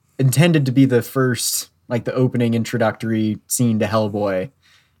intended to be the first, like the opening introductory scene to Hellboy,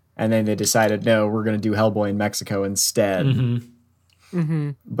 and then they decided, no, we're going to do Hellboy in Mexico instead.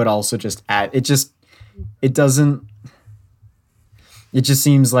 But also just add it. It doesn't. It just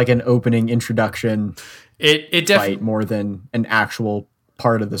seems like an opening introduction. It fight more than an actual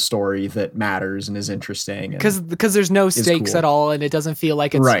part of the story that matters and is interesting. Because there's no stakes cool. at all, and it doesn't feel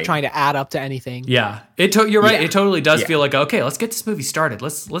like it's Right. trying to add up to anything. Yeah, you're right. Yeah. It totally does Yeah. feel like, okay, let's get this movie started.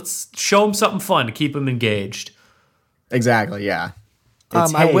 Let's show them something fun to keep them engaged. Exactly. Yeah.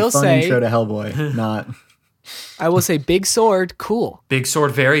 It's, I will fun say- intro to Hellboy, not I will say, big sword, cool. Big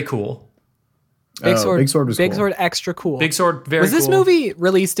sword, very cool. Big sword, Big Sword was big cool. sword, extra cool. Big sword, very Was cool. this movie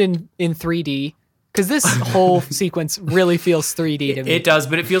released in 3D? Because this whole sequence really feels 3D to me. It does,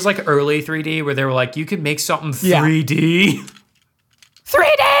 but it feels like early 3D where they were like, you can make something Yeah. 3D.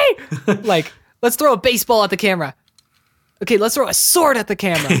 3D! Like, let's throw a baseball at the camera. Okay, let's throw a sword at the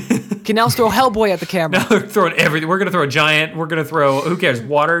camera. Okay, now let's throw Hellboy at the camera. We're throwing everything. We're gonna throw a giant. We're gonna throw. Who cares?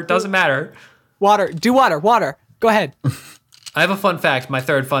 Water doesn't matter. Water. Do water. Go ahead. I have a fun fact. My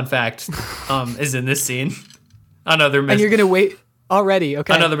third fun fact is in this scene. Another And you're going to wait already,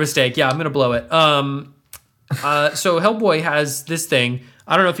 okay? Another mistake. Yeah, I'm gonna blow it. So Hellboy has this thing.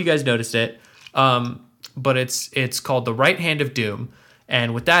 I don't know if you guys noticed it, but it's called the right hand of doom,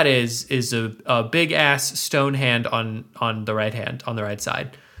 and what that is a big ass stone hand on the right hand on the right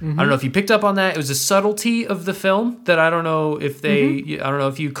side. I don't know if you picked up on that. It was a subtlety of the film that I don't know if I don't know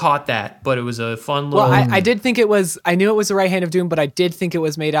if you caught that, but it was a fun little. Well, I did think it was. I knew it was the right hand of doom, but I did think it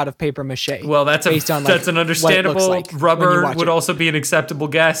was made out of paper mache. Well, that's based on, like, that's an what it looks understandable. like when you Rubber watch would it. also be an acceptable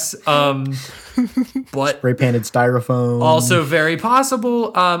guess. But spray painted styrofoam. also very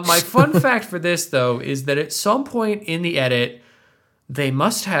possible. My fun fact for this, though, is that at some point in the edit, they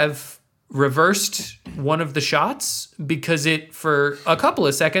must have reversed one of the shots because it, for a couple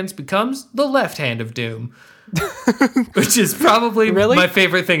of seconds, becomes the left hand of doom. Which is probably Really? my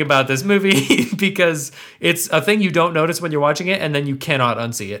favorite thing about this movie because it's a thing you don't notice when you're watching it, and then you cannot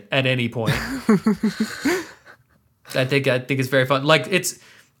unsee it at any point. I think it's very fun. Like,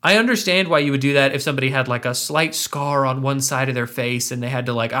 I understand why you would do that if somebody had like a slight scar on one side of their face and they had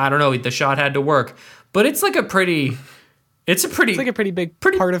to, like, I don't know, the shot had to work. But it's like a pretty big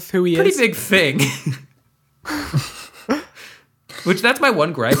part of who he pretty is. big thing. Which, that's my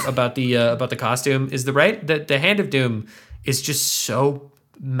one gripe about the costume is the Hand of Doom is just so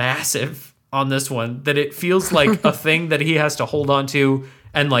massive on this one that it feels like a thing that he has to hold on to,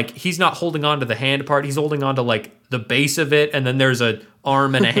 and like he's not holding on to the hand part, he's holding on to like the base of it, and then there's an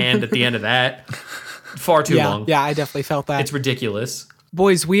arm and a hand at the end of that. Far too long. Yeah, I definitely felt that. It's ridiculous.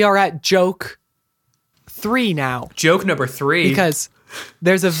 Boys, we are at joke 3 now. Joke number 3. Because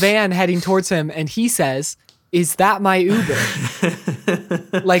there's a van heading towards him, and he says, "Is that my Uber?"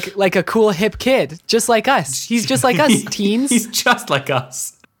 like a cool hip kid, just like us. He's just like us, teens. He's just like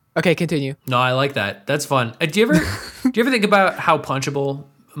us. Okay, continue. No, I like that. That's fun. Do you ever think about how punchable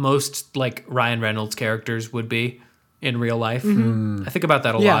most like Ryan Reynolds characters would be in real life? I think about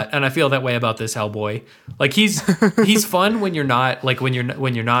that a Yeah. lot, and I feel that way about this Hellboy. Like he's fun when you're not when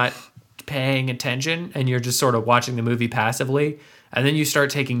you're not paying attention and you're just sort of watching the movie passively, and then you start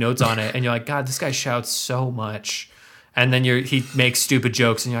taking notes on it, and you're like, God, this guy shouts so much, and then he makes stupid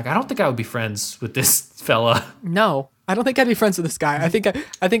jokes, and you're like, I don't think I would be friends with this fella. No, I don't think I'd be friends with this guy. I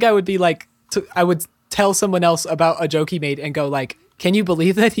think I would be like, I would tell someone else about a joke he made and go like, can you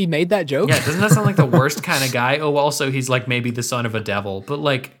believe that he made that joke? Yeah, doesn't that sound like the worst kind of guy? Oh, also, he's like maybe the son of a devil. But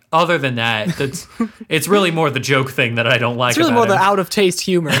like, other than that, it's really more the joke thing that I don't like. It's really about more the him. out of taste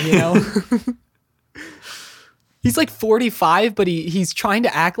humor, you know? He's like 45, but he's trying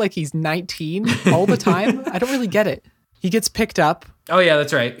to act like he's 19 all the time. I don't really get it. He gets picked up. Oh yeah,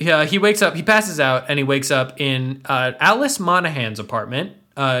 that's right. Yeah, he wakes up. He passes out, and he wakes up in Alice Monaghan's apartment.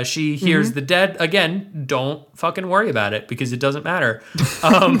 She hears the dead again. Don't fucking worry about it because it doesn't matter.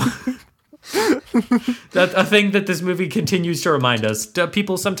 That's a thing that this movie continues to remind us.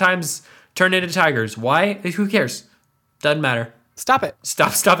 People sometimes turn into tigers. Why? Who cares? Doesn't matter. Stop it.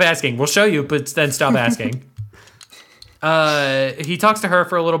 Stop asking. We'll show you, but then stop asking. He talks to her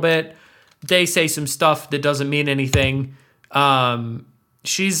for a little bit. They say some stuff that doesn't mean anything.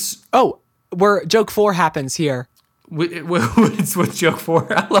 She's Where joke 4 happens here. what's with joke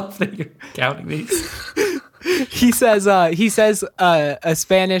 4? I love that you're counting these. He says a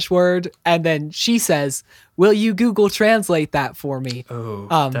Spanish word, and then she says, "Will you Google translate that for me?"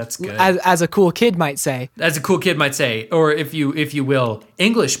 Oh, that's good. As a cool kid might say. As a cool kid might say, or if you will,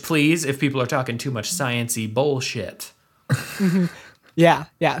 English, please. If people are talking too much sciencey bullshit. Yeah,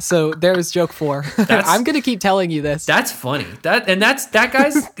 yeah. So there's joke 4. I'm gonna keep telling you this. That's funny.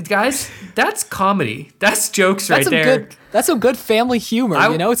 Guys. That's comedy. That's jokes right there. That's some good family humor.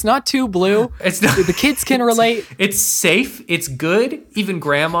 It's not too blue. It's not. The kids can relate. It's safe. It's good. Even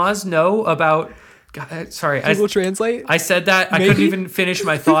grandmas know about. God, sorry, Google Translate. I said that. Maybe? I couldn't even finish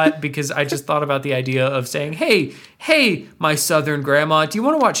my thought because I just thought about the idea of saying, "Hey, my Southern grandma, do you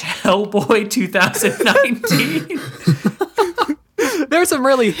want to watch Hellboy 2019?" There's some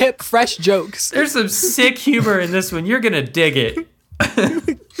really hip, fresh jokes. There's some sick humor in this one. You're gonna dig it.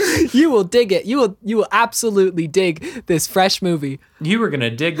 You will dig it. You will absolutely dig this fresh movie. You were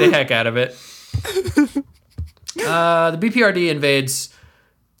gonna dig the heck out of it. The BPRD invades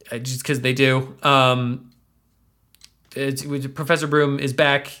just because they do. Professor Broom is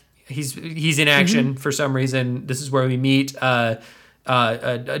back. He's in action for some reason. This is where we meet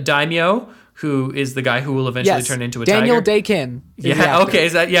Daimyo, who is the guy who will eventually turn into a Daniel tiger. Dakin. Yeah. Okay.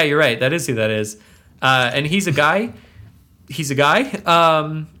 Yeah, you're right. That is who that is. And he's a guy.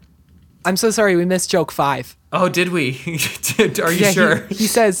 I'm so sorry. We missed joke 5. Oh, did we? Are you sure? He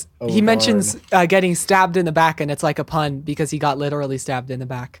says he mentions getting stabbed in the back, and it's like a pun because he got literally stabbed in the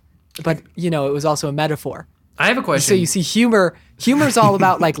back. But it was also a metaphor. I have a question. So you see, humor's all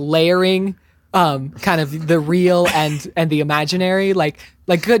about like layering, kind of the real and the imaginary. Like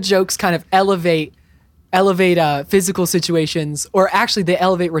good jokes kind of elevate physical situations, or actually they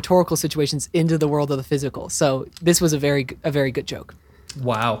elevate rhetorical situations into the world of the physical. So this was a very good joke.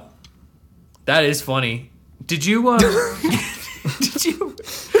 Wow, that is funny. Did you? Did you?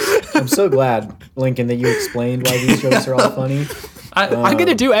 I'm so glad, Lincoln, that you explained why these jokes are all funny. I'm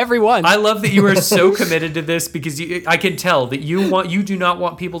gonna do every one. I love that you are so committed to this because I can tell that you do not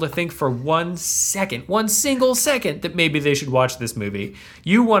want people to think for 1 single second that maybe they should watch this movie.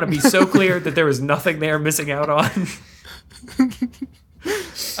 You want to be so clear that there is nothing they are missing out on.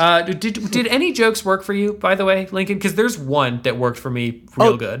 Did any jokes work for you, by the way, Lincoln? Because there's one that worked for me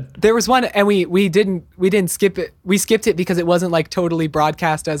real good. There was one, and we didn't skip it. We skipped it because it wasn't like totally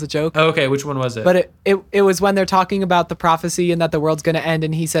broadcast as a joke. Okay, which one was it? But it was when they're talking about the prophecy and that the world's going to end,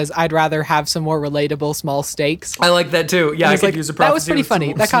 and he says, "I'd rather have some more relatable small stakes." I like that too. Yeah, I could use a prophecy. That was pretty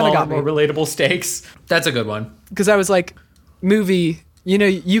funny. That kind of got me. More relatable stakes. That's a good one. Because I was like, movie,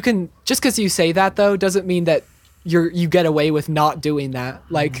 you can, just because you say that though doesn't mean that you get away with not doing that.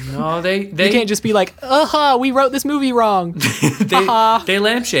 Like, no, they you can't just be like, we wrote this movie wrong. they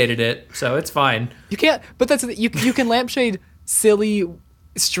lampshaded it, so it's fine. You can't, but that's you can lampshade silly,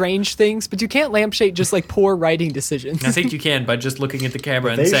 strange things, but you can't lampshade just like poor writing decisions. I think you can by just looking at the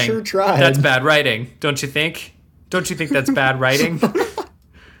camera and They saying, sure tried. "That's bad writing," don't you think? Don't you think that's bad writing?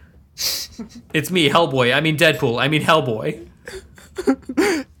 It's me, Hellboy. I mean Deadpool. I mean Hellboy.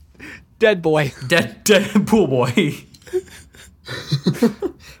 Dead boy. Deadpool boy.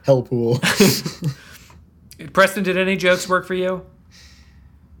 Hellpool. Preston, did any jokes work for you?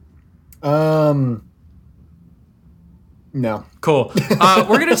 No. Cool.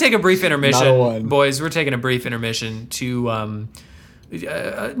 We're gonna take a brief intermission, Not a one. boys. We're taking a brief intermission to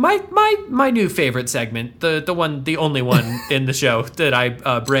my new favorite segment, the only one in the show that I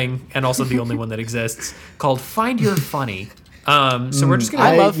bring, and also the only one that exists, called Find Your Funny. So we're just gonna.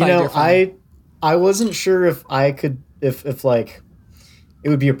 I love Find Your Funny. I wasn't sure if I could if like it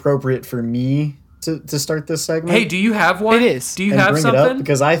would be appropriate for me to start this segment. Hey, do you have one? It is. Do you and have bring something? it up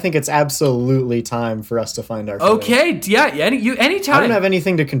because I think it's absolutely time for us to find our funny. Okay, yeah, anytime. I don't have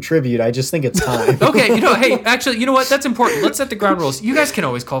anything to contribute. I just think it's time. Okay, hey, actually, you know what? That's important. Let's set the ground rules. You guys can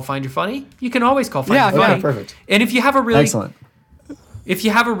always call Find Your Funny. You can always call Find Your okay, Funny. Okay, perfect. And if you have a really Excellent. If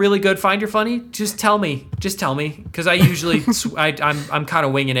you have a really good Find Your Funny, just tell me. Just tell me, because I usually I'm kind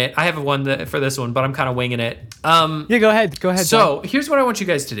of winging it. I have one for this one, but I'm kind of winging it. Yeah, go ahead. So here's what I want you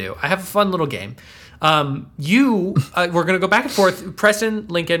guys to do. I have a fun little game. We're gonna go back and forth. Preston,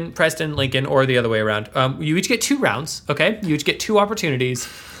 Lincoln, or the other way around. You each get 2 rounds. Okay, you each get 2 opportunities.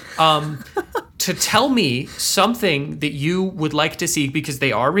 To tell me something that you would like to see, because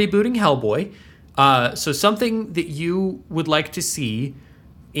they are rebooting Hellboy. So something that you would like to see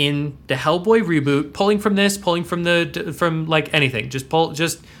in the Hellboy reboot, pulling from like anything, just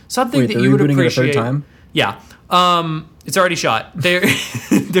something that you would rebooting appreciate. it a third time? Yeah. It's already shot.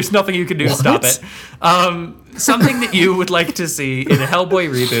 There's nothing you can do to stop it. Something that you would like to see in a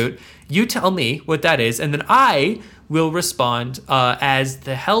Hellboy reboot. You tell me what that is, and then I will respond as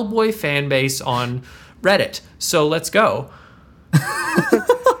the Hellboy fan base on Reddit. So let's go.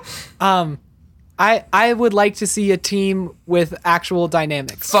 I would like to see a team with actual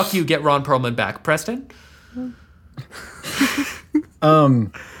dynamics. Fuck you, get Ron Perlman back. Preston?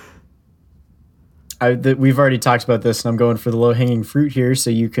 we've already talked about this, and I'm going for the low hanging fruit here, so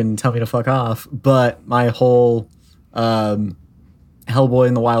you can tell me to fuck off. But my whole Hellboy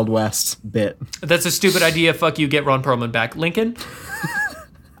in the Wild West bit. That's a stupid idea. Fuck you. Get Ron Perlman back. Lincoln?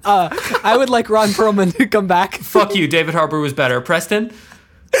 I would like Ron Perlman to come back. Fuck you. David Harbour was better. Preston?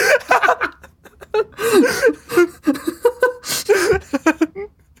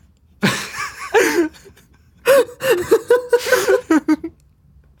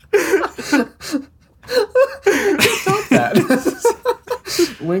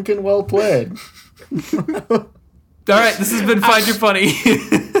 Lincoln, well played. All right, this has been Find Your Funny.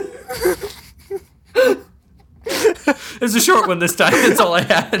 It's a short one this time. That's all I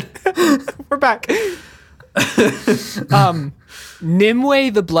had. We're back.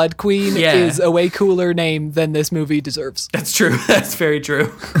 Nimue the Blood Queen is a way cooler name than this movie deserves. That's true. That's very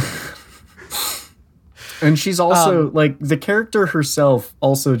true. And she's also, like, the character herself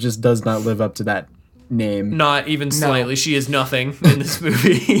also just does not live up to that name. Not even slightly. No. She is nothing in this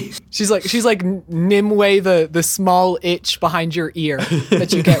movie. She's like Nimue, the small itch behind your ear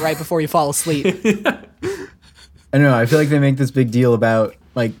that you get right before you fall asleep. I don't know. I feel like they make this big deal about,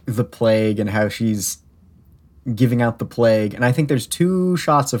 like, the plague and how she's giving out the plague. And I think there's 2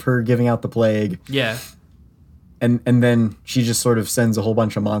 shots of her giving out the plague. Yeah. And then she just sort of sends a whole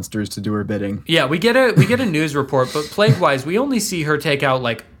bunch of monsters to do her bidding. Yeah, we get a news report, but plague-wise, we only see her take out,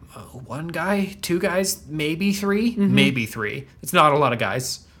 like, 1 guy, 2 guys, maybe 3? Mm-hmm. Maybe 3. It's not a lot of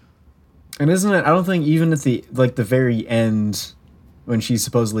guys. And isn't it, I don't think even at the very end, when she's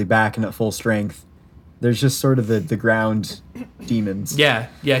supposedly back and at full strength, there's just sort of the ground demons. Yeah,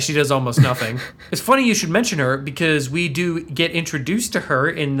 she does almost nothing. It's funny you should mention her, because we do get introduced to her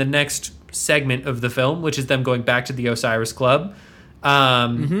in the next segment of the film, which is them going back to the Osiris Club.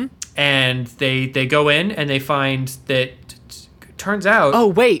 And they go in and they find that, turns out... Oh,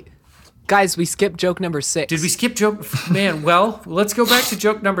 wait. Guys, we skipped joke number 6. Did we skip joke? Man, well, let's go back to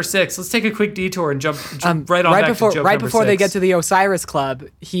joke number 6. Let's take a quick detour and jump right on back to joke number 6. Right before they get to the Osiris Club,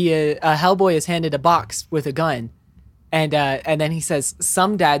 Hellboy is handed a box with a gun. And then he says,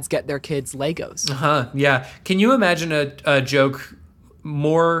 some dads get their kids Legos. Yeah. Can you imagine a joke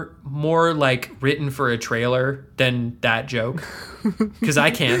more like written for a trailer than that joke? Because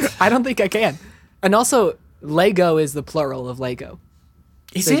I can't. I don't think I can. And also, Lego is the plural of Lego.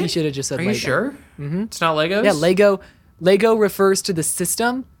 Is so it? He should have just said Are Lego. You sure? Mm-hmm. It's not Legos? Yeah, Lego refers to the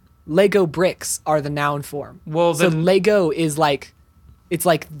system. Lego bricks are the noun form. Well, then, so Lego is like, it's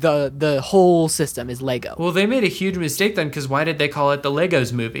like the whole system is Lego. Well, they made a huge mistake then, because why did they call it the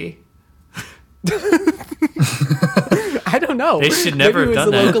Legos movie? I don't know. They should never have done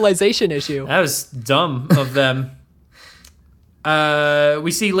that. Maybe it was a localization issue. That was dumb of them.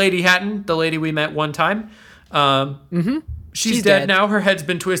 We see Lady Hatton, the lady we met one time. She's dead now. Her head's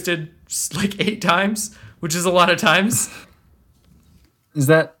been twisted like 8 times, which is a lot of times. Is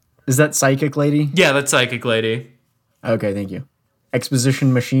that Psychic Lady? Yeah, that's Psychic Lady. Okay, thank you.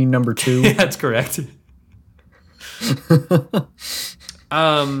 Exposition Machine number 2. Yeah, that's correct.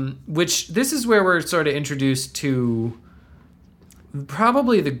 Which this is where we're sort of introduced to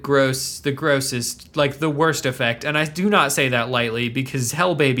probably the grossest, like the worst effect, and I do not say that lightly because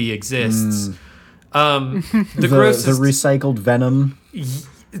Hell Baby exists. The grossest, the recycled venom.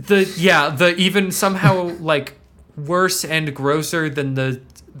 The even somehow like worse and grosser than the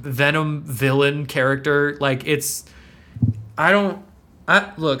Venom villain character. Like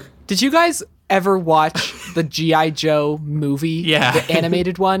look. Did you guys ever watch the G.I. Joe movie? Yeah. The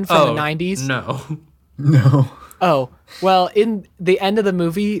animated one from the 90s? No. Oh, well, in the end of the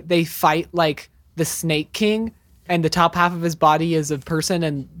movie, they fight like the Snake King, and the top half of his body is a person,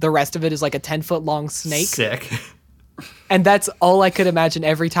 and the rest of it is like a 10-foot long snake. Sick. And that's all I could imagine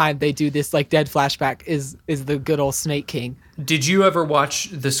every time they do this like dead flashback is the good old Snake King. Did you ever watch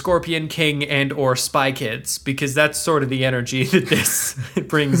The Scorpion King and or Spy Kids? Because that's sort of the energy that this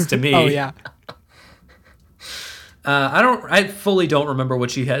brings to me. Oh, yeah. I fully don't remember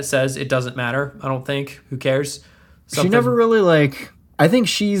what she says. It doesn't matter. I don't think. Who cares? She never really I think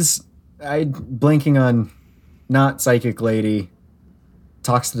blanking on not Psychic Lady,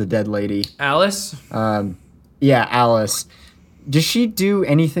 talks to the dead lady. Alice? Yeah, Alice. Does she do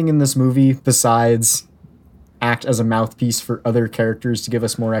anything in this movie besides act as a mouthpiece for other characters to give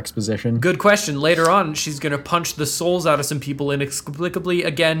us more exposition? Good question. Later on, she's going to punch the souls out of some people inexplicably.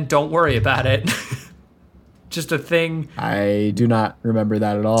 Again, don't worry about it. Just a thing. I do not remember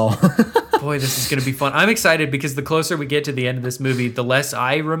that at all. Boy, this is going to be fun. I'm excited because the closer we get to the end of this movie, the less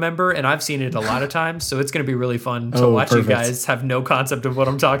I remember, and I've seen it a lot of times, so it's going to be really fun to watch perfect. You guys have no concept of what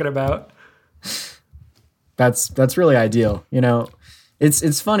I'm talking about. That's really ideal. You know,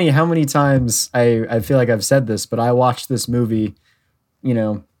 It's funny how many times I feel like I've said this, but I watched this movie, you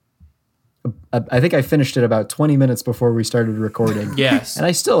know, I think I finished it about 20 minutes before we started recording. Yes. And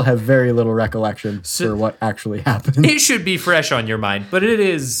I still have very little recollection for what actually happened. It should be fresh on your mind, but it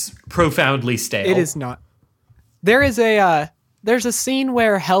is profoundly stale. It is not. There's a scene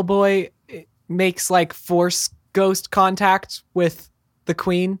where Hellboy makes like force ghost contact with the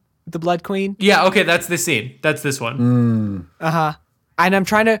queen, the Blood Queen. Yeah, okay, that's this scene. That's this one. And I'm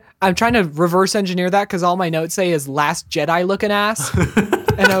trying to reverse engineer that because all my notes say is Last Jedi looking ass.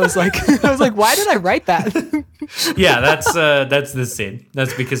 And I was like, why did I write that? Yeah, that's this scene.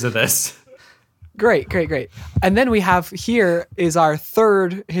 That's because of this. Great. And then we have here is our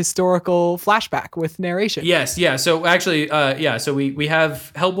third historical flashback with narration. Yes, yeah. So actually, so we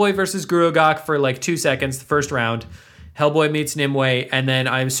have Hellboy versus Gruagach for like 2 seconds, the first round. Hellboy meets Nimue, and then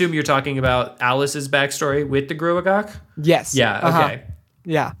I assume you're talking about Alice's backstory with the Gruagach? Yes. Yeah, okay.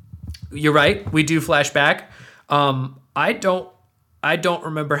 Yeah. You're right. We do flashback. I don't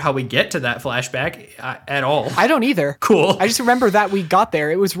remember how we get to that flashback at all. I don't either. Cool. I just remember that we got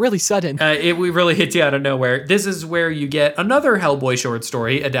there. It was really sudden. We really hit you out of nowhere. This is where you get another Hellboy short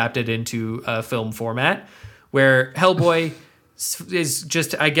story adapted into a film format, where Hellboy is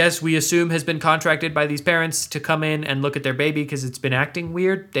just, I guess we assume, has been contracted by these parents to come in and look at their baby because it's been acting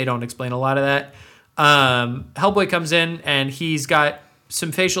weird. They don't explain a lot of that. Hellboy comes in and he's got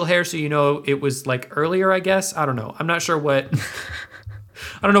some facial hair, so you know it was like earlier, I guess. I don't know. I'm not sure what...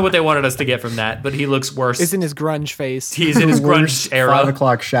 I don't know what they wanted us to get from that, but he looks worse. It's in his grunge face. He's in his grunge era. 5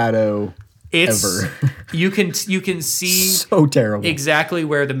 o'clock shadow ever. You can see so terrible. exactly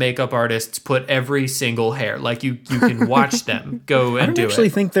where the makeup artists put every single hair. Like you can watch them go and do it. I don't actually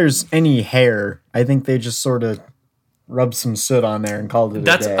think there's any hair. I think they just sort of rubbed some soot on there and called it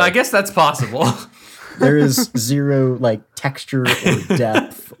a day. I guess that's possible. There is zero like texture or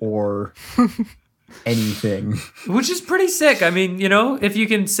depth or anything, which is pretty sick. I mean, you know, if you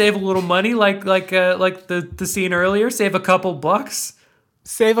can save a little money, like the scene earlier, save a couple bucks.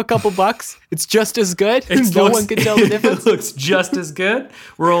 Save a couple bucks. It's just as good. No one can tell the difference. It looks just as good.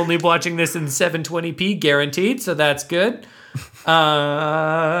 We're only watching this in 720p guaranteed, so that's good.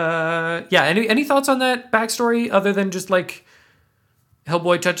 Yeah. Any thoughts on that backstory other than just like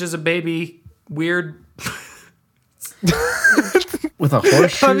Hellboy touches a baby weird? With a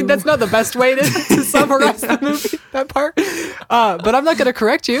horseshoe. I mean, that's not the best way to summarize the movie, that part. But I'm not going to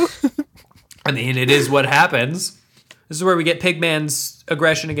correct you. I mean, it is what happens. This is where we get Pigman's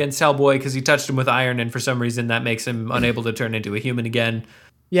aggression against Hellboy because he touched him with iron, and for some reason that makes him unable to turn into a human again.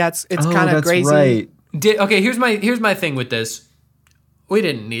 Yeah, it's kind of crazy. Right. Okay, here's my thing with this. We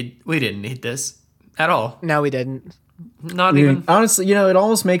didn't need this at all. No, we didn't. Not even. Honestly, you know, it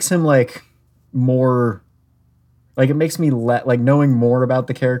almost makes him like more. Like it makes me like knowing more about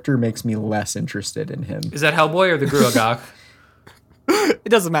the character makes me less interested in him. Is that Hellboy or the Gruagach? It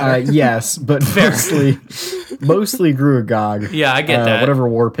doesn't matter. Yes, but mostly Gruagach. Yeah, I get that. Whatever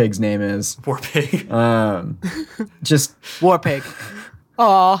Warpig's name is. Warpig. Just Warpig.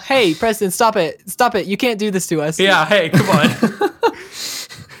 Oh, hey, Preston, stop it. Stop it. You can't do this to us. Yeah, hey, come on.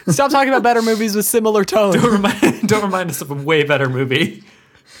 Stop talking about better movies with similar tone. Don't remind us of a way better movie.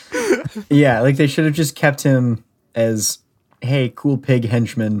 Yeah, like they should have just kept him as, hey, cool pig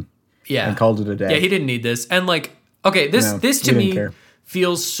henchman. Yeah. And called it a day. Yeah, he didn't need this. And like, okay, this to me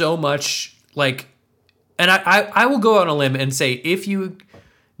feels so much like, and I will go on a limb and say, if you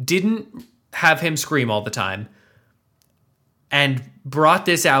didn't have him scream all the time and brought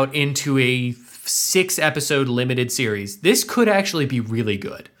this out into a 6-episode limited series, this could actually be really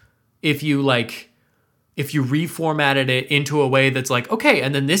good. If you reformatted it into a way that's like, okay,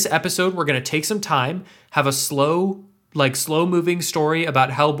 and then this episode, we're going to take some time, have a slow moving story about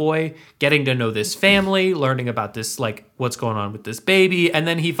Hellboy getting to know this family, learning about this, like what's going on with this baby. And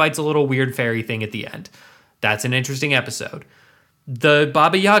then he fights a little weird fairy thing at the end. That's an interesting episode. The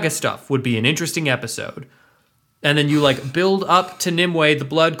Baba Yaga stuff would be an interesting episode. And then you like build up to Nimue, the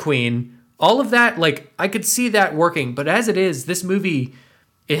Blood Queen, all of that. Like I could see that working, but as it is, this movie,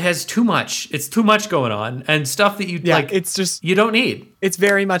 it has too much. It's too much going on and stuff that it's just, you don't need. It's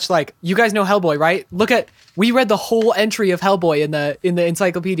very much like, you guys know Hellboy, right? We read the whole entry of Hellboy in the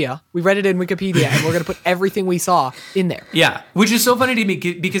encyclopedia. We read it in Wikipedia, and we're going to put everything we saw in there. Yeah, which is so funny to me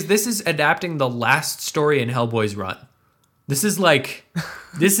because this is adapting the last story in Hellboy's run. This is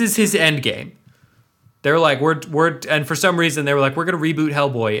his end game. They're like, and for some reason they were like, we're going to reboot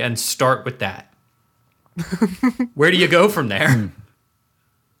Hellboy and start with that. Where do you go from there?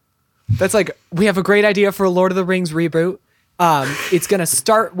 That's like, we have a great idea for a Lord of the Rings reboot. It's going to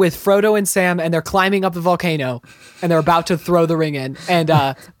start with Frodo and Sam, and they're climbing up the volcano, and they're about to throw the ring in.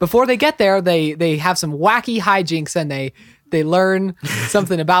 And before they get there, they have some wacky hijinks, and they learn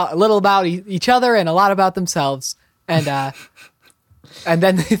something a little about each other and a lot about themselves. And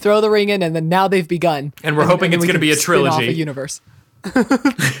then they throw the ring in, and then now they've begun. And we're hoping it's going to be a trilogy. Spin off a universe.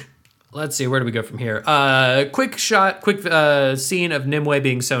 Let's see, where do we go from here? Quick scene of Nimue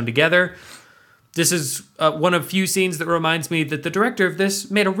being sewn together. This is one of few scenes that reminds me that the director of this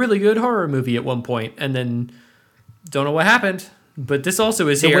made a really good horror movie at one point, and then don't know what happened. But this also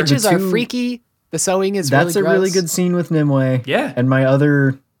is here. The witches are freaky. The sewing is really gross. That's a really good scene with Nimue. Yeah. And my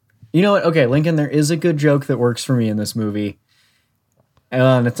other... You know what? Okay, Lincoln, there is a good joke that works for me in this movie.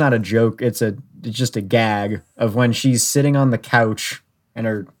 And it's not a joke. It's just a gag of when she's sitting on the couch and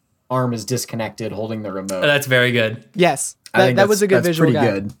her arm is disconnected holding the remote. That's very good. Yes. That was a good visual pretty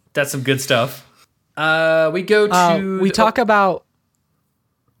gag. good. That's some good stuff. We go to... we talk about...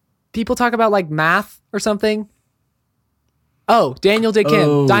 People talk about like math or something. Oh, Daniel Day Kim,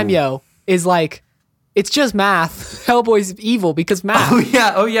 Oh. Daimyo, is like, it's just math. Hellboy's evil because math.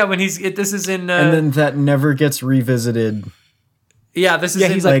 Oh yeah, when this is in... And then that never gets revisited. yeah, this is Yeah,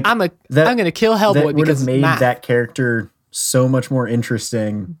 in... he's like, I'm going to kill Hellboy That would because have made math. that character so much more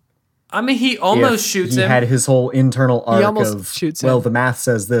interesting. I mean, he almost if shoots he him. had his whole internal arc almost of, shoots well, him. the math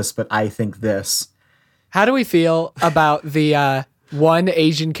says this, but I think this. How do we feel about the one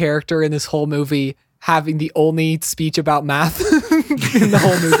Asian character in this whole movie having the only speech about math in the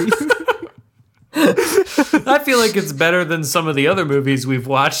whole movie? I feel like it's better than some of the other movies we've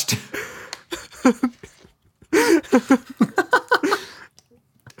watched.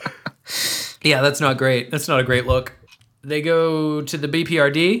 Yeah, that's not great. That's not a great look. They go to the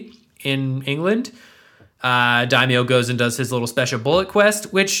BPRD in England. Daimyo goes and does his little special bullet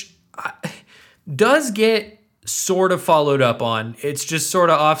quest, which does get sort of followed up on. It's just sort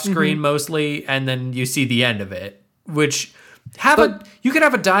of off screen mostly, and then you see the end of it, which you could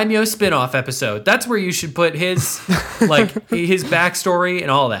have a Daimyo spin-off episode. That's where you should put his his backstory and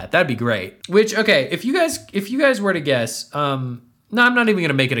all that. That'd be great. Which, okay, if you guys were to guess, no, I'm not even going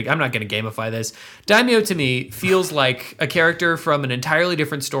to make it. I'm not going to gamify this. Daimyo to me feels like a character from an entirely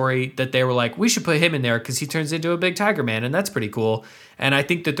different story that they were like, we should put him in there because he turns into a big tiger man, and that's pretty cool. And I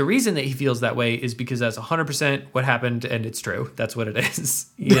think that the reason that he feels that way is because that's 100% what happened, and it's true. That's what it is.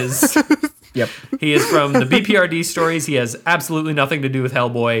 He is. Yep. He is from the BPRD stories. He has absolutely nothing to do with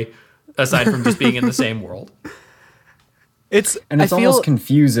Hellboy, aside from just being in the same world. It's almost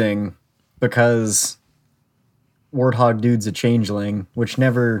confusing because Warthog Dude's a changeling, which he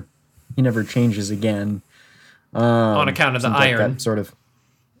never changes again. On account of the seems like iron. that sort of.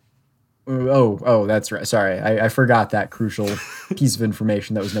 Oh, that's right. Sorry, I forgot that crucial piece of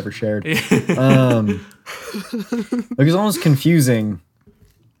information that was never shared. It was almost confusing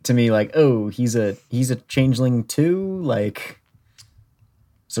to me. Like, oh, he's a changeling too. Like,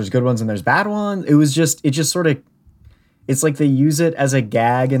 so there's good ones and there's bad ones. It's like they use it as a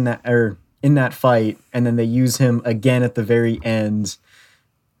gag in that fight, and then they use him again at the very end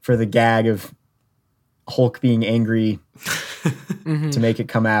for the gag of Hulk being angry to make it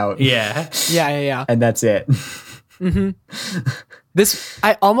come out. Yeah. Yeah. And that's it.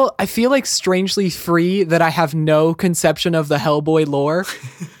 I feel like strangely free that I have no conception of the Hellboy lore,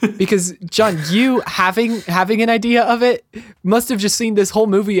 because John, you having an idea of it must have just seen this whole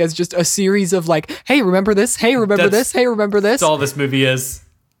movie as just a series of like, hey, remember this? Hey, remember this? Hey, remember this? That's all this movie is.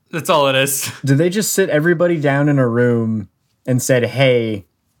 That's all it is. Did they just sit everybody down in a room and said, hey,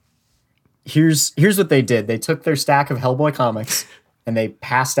 here's what they did. They took their stack of Hellboy comics and they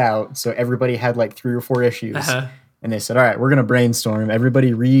passed out. So everybody had like 3 or 4 issues. Uh-huh. And they said, all right, we're going to brainstorm.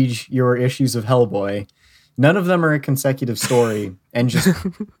 Everybody read your issues of Hellboy. None of them are a consecutive story. And just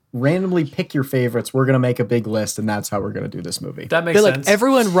randomly pick your favorites. We're going to make a big list. And that's how we're going to do this movie. That makes They're sense. like,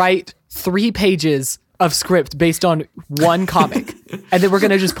 everyone write 3 pages of script based on one comic. And then we're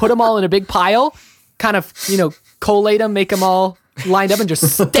going to just put them all in a big pile, kind of, collate them, make them all lined up, and just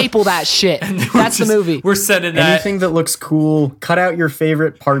staple that shit. That's the movie. We're sending that. Anything that looks cool, cut out your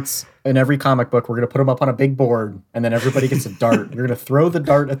favorite parts in every comic book. We're going to put them up on a big board, and then everybody gets a dart. You're going to throw the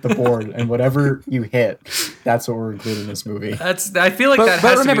dart at the board, and whatever you hit, that's what we're including in this movie. I feel like that has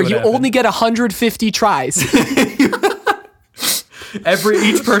But to remember, be what you happened. only get 150 tries.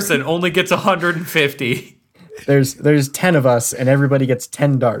 Each person only gets 150. There's 10 of us, and everybody gets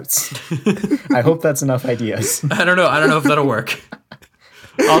 10 darts. I hope that's enough ideas. I don't know if that'll work.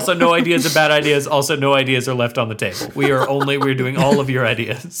 Also, no ideas are bad ideas. Also, no ideas are left on the table. We're doing all of your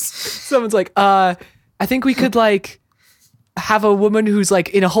ideas. Someone's like, I think we could like have a woman who's like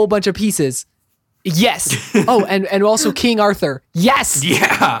in a whole bunch of pieces. Yes. Oh, and also King Arthur. Yes.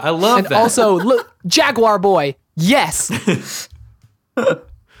 Yeah, I love And that. also look, Jaguar Boy. Yes.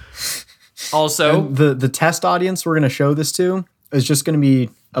 Also, The test audience we're going to show this to is just going to be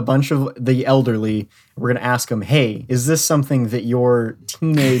a bunch of the elderly. We're going to ask them, hey, is this something that your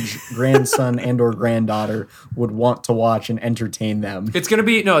teenage grandson and or granddaughter would want to watch and entertain them? it's gonna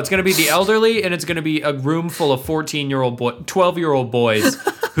be the elderly, and it's gonna be a room full of 12-year-old boys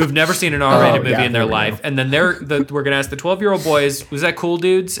who've never seen an R-rated movie in their life, and then we're gonna ask the 12-year-old boys, was that cool,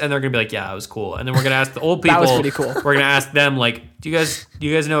 dudes? And they're gonna be like, yeah, it was cool. And then we're gonna ask the old people, That was pretty cool. We're gonna ask them like, do you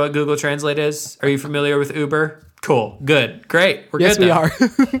guys know what Google Translate is? Are you familiar with Uber? Cool, good, great. We're Yes, good. we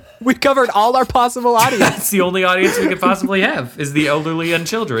then. are. We covered all our possible audience. That's the only audience we could possibly have is the elderly and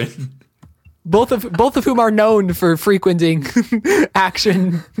children. Both of whom are known for frequenting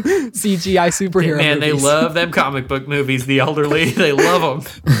action CGI superhero Man, movies. they love them comic book movies. The elderly, they love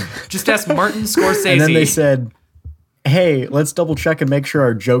them. Just ask Martin Scorsese. And then they said, hey, let's double check and make sure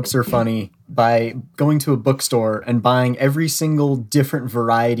our jokes are funny by going to a bookstore and buying every single different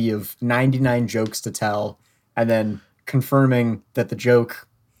variety of 99 jokes to tell, and then confirming that the joke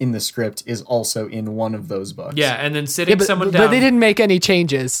in the script is also in one of those books. Yeah, and then sitting someone down. But they didn't make any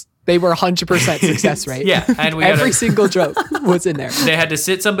changes. They were 100% success rate. Yeah, and every single joke was in there. They had to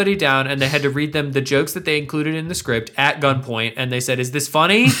sit somebody down and they had to read them the jokes that they included in the script at gunpoint, and they said, "Is this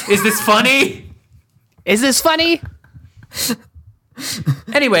funny? Is this funny?" Is this funny?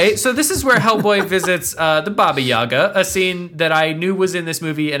 Anyway, so this is where Hellboy visits the Baba Yaga, a scene that I knew was in this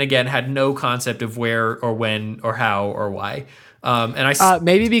movie, and again had no concept of where or when or how or why. And I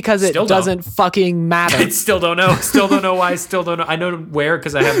Maybe because it still doesn't fucking matter. I still don't know. Still don't know why. Still don't know. I know where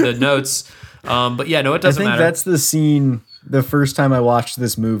because I have the notes. But yeah, no, it I doesn't think matter. that's the scene the first time I watched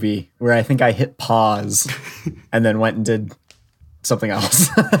this movie where I think I hit pause and then went and did something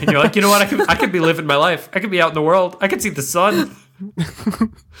else. And you're like, you know what? I could be living my life. I could be out in the world. I could see the sun.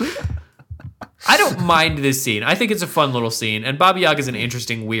 I don't mind this scene. I think it's a fun little scene, and Baba Yaga is an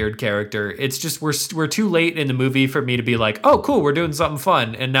interesting, weird character. It's just we're too late in the movie for me to be like, oh, cool, we're doing something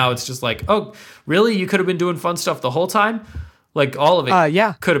fun, and now it's just like, oh, really? You could have been doing fun stuff the whole time? Like all of it,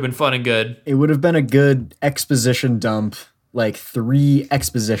 Yeah. could have been fun and good. It would have been a good exposition dump, like 3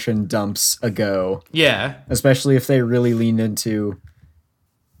 exposition dumps ago, Yeah, especially if they really leaned into,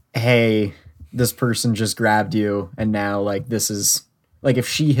 hey, this person just grabbed you, and now like this is. Like, if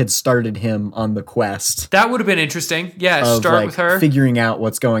she had started him on the quest that would have been interesting. Yeah, of, start like, with her. figuring out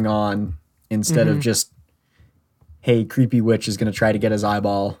what's going on instead of just, hey, creepy witch is going to try to get his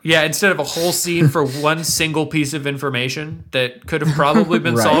eyeball. Yeah, instead of a whole scene for one single piece of information that could have probably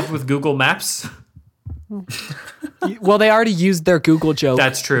been Right. solved with Google Maps. Well, they already used their Google joke.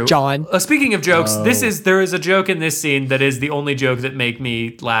 That's true. John. Speaking of jokes, there is a joke in this scene that is the only joke that make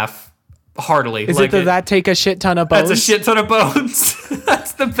me laugh heartily. Is it that take a shit ton of bones? That's a shit ton of bones.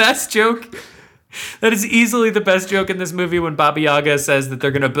 That's the best joke. That is easily the best joke in this movie when Baba Yaga says that they're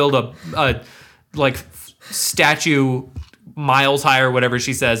going to build a statue miles high or whatever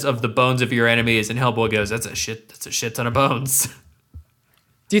she says of the bones of your enemies, and Hellboy goes, that's a shit ton of bones.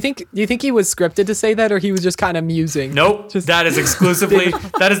 Do you think he was scripted to say that, or he was just kind of musing? Nope. That is exclusively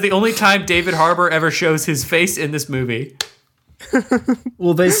that is the only time David Harbour ever shows his face in this movie.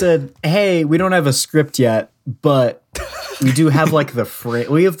 Well, they said, hey, we don't have a script yet, but we do have like the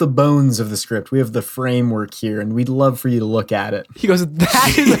frame. We have the bones of the script. We have the framework here, and we'd love for you to look at it. He goes,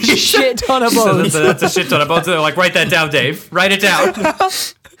 that is a shit ton of So bones. that's a shit ton of bones. They're like, write that down, Dave. Write it down.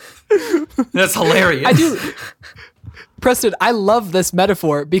 That's hilarious. I do. Preston, I love this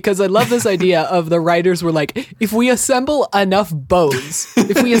metaphor because I love this idea of the writers were like, if we assemble enough bones,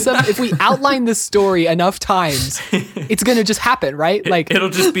 if we outline this story enough times, it's gonna just happen, right? Like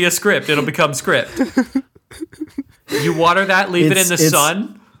It'll just be a script. It'll become script. You water that, leave it in the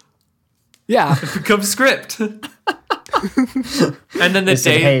sun, yeah. become script. And then the They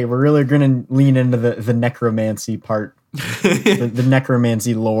said, day, hey, we're really going to lean into the necromancy part, the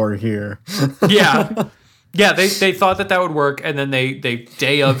necromancy lore here. yeah. Yeah, they thought that would work, and then they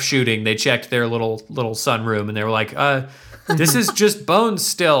day of shooting, they checked their little sunroom, and they were like, this is just bones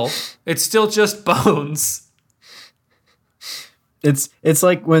still. It's still just bones. It's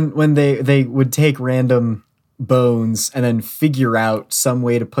like when they would take random bones and then figure out some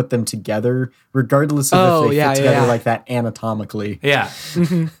way to put them together, regardless of if they fit together like that anatomically. Yeah.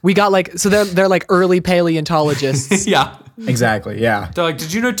 We got like, so they're like early paleontologists. Yeah. Exactly, yeah. They're like,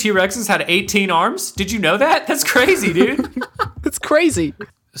 did you know T-Rexes had 18 arms? Did you know that? That's crazy, dude. It's crazy.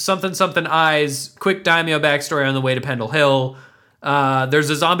 Something eyes, quick daimyo backstory on the way to Pendle Hill. There's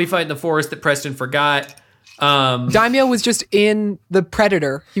a zombie fight in the forest that Preston forgot. Daimyo was just in The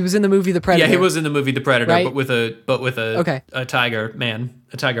Predator. He was in the movie The Predator. Yeah, he was in the movie The Predator, Right? but with a Okay. a tiger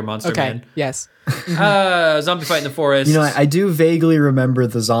monster Okay. man. Yes. Zombie fight in the forest. You know, I do vaguely remember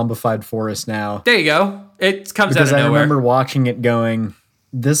the zombified forest now There you go. It comes because out of I nowhere. remember watching it going,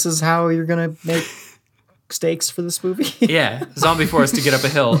 this is how you're going to make stakes for this movie? Yeah, zombie forest to get up a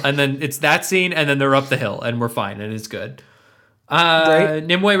hill, and then it's that scene, and then they're up the hill, and we're fine, and it's good.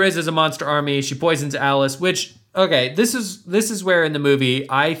 Nimue raises a monster army. She poisons Alice, which, okay, this is where in the movie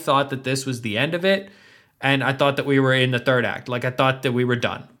I thought that this was the end of it, and I thought that we were in the third act. Like, I thought that we were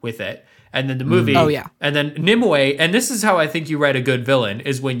done with it. And then the movie, Oh, yeah. and then Nimue, and this is how I think you write a good villain,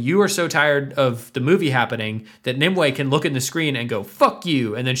 is when you are so tired of the movie happening that Nimue can look in the screen and go, fuck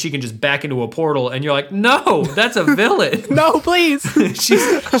you, and then she can just back into a portal, and you're like, no, that's a villain. No, please.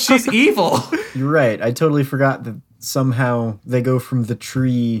 she's evil. You're right. I totally forgot that somehow they go from the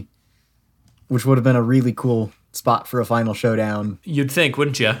tree, which would have been a really cool spot for a final showdown, You'd think,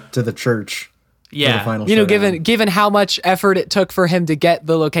 wouldn't you? to the church. For the Yeah. final You know, showdown. given how much effort it took for him to get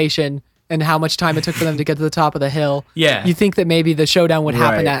the location and how much time it took for them to get to the top of the hill, Yeah. you think that maybe the showdown would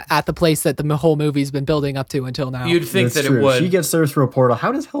happen Right. at the place that the whole movie's been building up to until now. You'd think That's that true. it would. She gets there through a portal.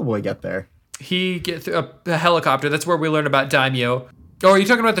 How does Hellboy get there? He get through a helicopter. That's where we learn about Daimyo. Oh, are you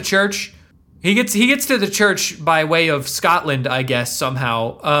talking about the church? He gets to the church by way of Scotland, I guess,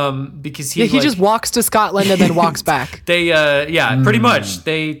 somehow. Because he he just walks to Scotland and then walks back. they pretty much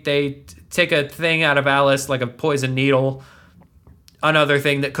they take a thing out of Alice, like a poison needle. Another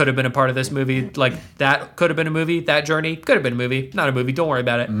thing that could have been a part of this movie, like that could have been a movie. That journey could have been a movie, not a movie. Don't worry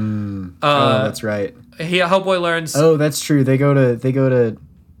about it. Oh, that's right. Hellboy learns. Oh, that's true. They go to.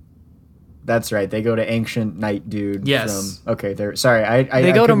 That's right. They go to Ancient Night Dude. Yes. Okay. They're sorry.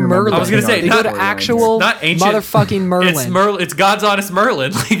 They go to Merlin. I was gonna say, they go to not- actual not ancient. motherfucking Merlin. It's It's God's honest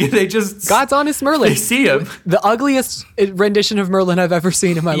Merlin. Like they just God's honest Merlin. They see him. The ugliest rendition of Merlin I've ever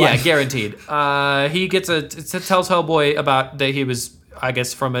seen in my Yeah, life. guaranteed. He gets it tells Hellboy about that he was, I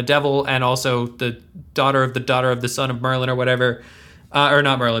guess, from a devil and also the daughter of the son of Merlin or whatever, or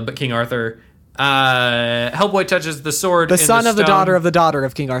not Merlin, but King Arthur. Hellboy touches the sword. The in son of the stone. daughter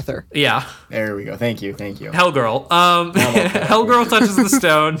of King Arthur. Yeah, There we go. Thank you. Hellgirl. Hellgirl touches the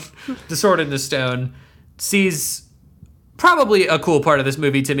stone, the sword in the stone. Sees probably a cool part of this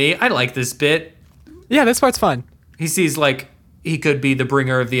movie to me. I like this bit. Yeah, this part's fun. He sees like he could be the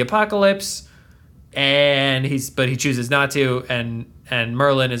bringer of the apocalypse, and he chooses not to, and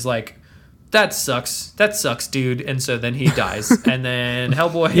Merlin is like, that sucks, dude, and so then he dies, and then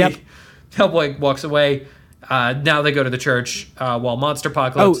Hellboy Yep. Hellboy walks away. Now they go to the church while Monster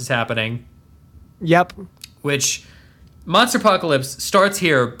Apocalypse is happening, Yep. which Monster Apocalypse starts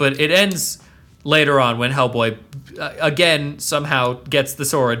here, but it ends later on when Hellboy again somehow gets the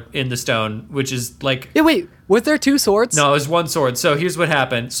sword in the stone, which is like, Yeah, wait. Was there two swords? no, it was one sword. So here's what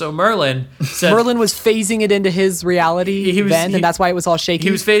happened. So Merlin said, Merlin was phasing it into his reality He was- then, he- and that's why it was all shaky.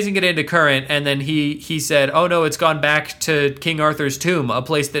 he was phasing it into current, and then he said, oh no, it's gone back to King Arthur's tomb, a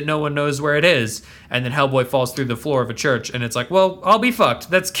place that no one knows where it is. And then Hellboy falls through the floor of a church, and it's like, well, I'll be fucked.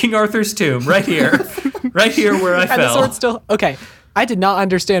 That's King Arthur's tomb right here. Right here where I and the fell. sword still. Okay. I did not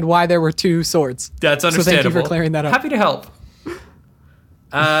understand why there were two swords. That's So understandable. thank you for clearing that up. Happy to help.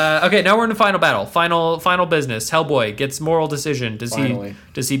 Okay, now we're in the final battle. Final business. Hellboy gets moral decision. Finally.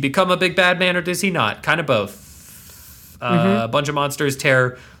 Does he become a big bad man or does he not? Kind of both. A bunch of monsters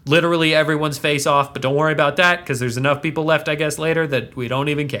tear literally everyone's face off, but don't worry about that because there's enough people left, I guess, later that we don't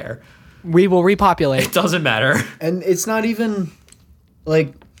even care. We will repopulate. It doesn't matter. And it's not even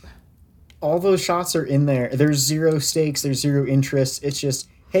like all those shots are in there. There's zero stakes. There's zero interest. It's just,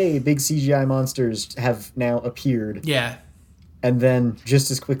 hey, big CGI monsters have now appeared. Yeah. And then just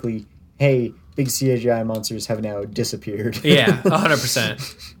as quickly, hey, big CGI monsters have now disappeared. Yeah,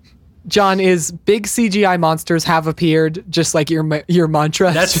 100%. John, is big CGI monsters have appeared, just like your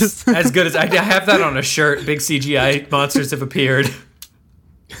mantra? That's Just- as good as I have that on a shirt. Big CGI monsters have appeared.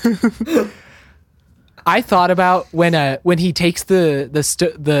 I thought about when he takes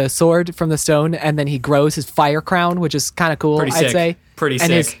the sword from the stone and then he grows his fire crown, which is kind of cool. Pretty I'd sick. say Pretty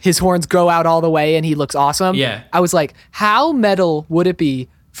and sick. his horns grow out all the way and he looks awesome. Yeah. I was like, how metal would it be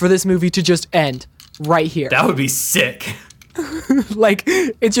for this movie to just end right here? That would be sick. Like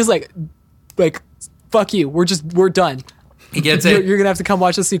it's just like fuck you. We're done. He gets You're, it. you're gonna have to come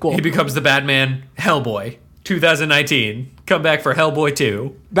watch the sequel. He becomes the Batman. Hellboy 2019. Come back for Hellboy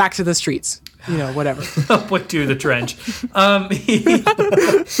 2. Back to the streets. You know, whatever. Hellboy 2 the trench.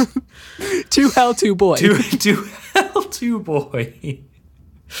 To hell, to boy. to Hell 2 boy.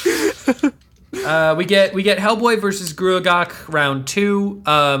 We get Hellboy versus Gruagach round 2.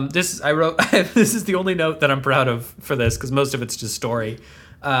 I wrote this is the only note that I'm proud of for this because most of it's just story.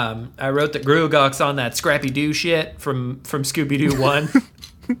 I wrote that Gruagach's on that Scrappy Doo shit from Scooby Doo 1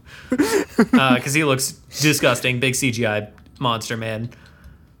 because he looks disgusting, big CGI monster man.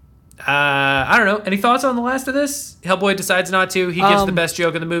 I don't know. Any thoughts on the last of this? Hellboy decides not to. He gives the best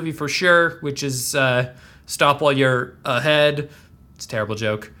joke in the movie for sure, which is stop while you're ahead. It's a terrible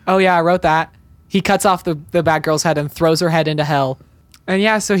joke. Oh, yeah, I wrote that. He cuts off the bad girl's head and throws her head into hell. And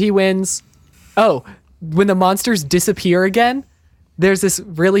yeah, so he wins. Oh, when the monsters disappear again, there's this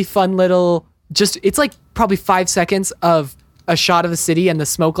really fun little, it's like probably 5 seconds of a shot of the city and the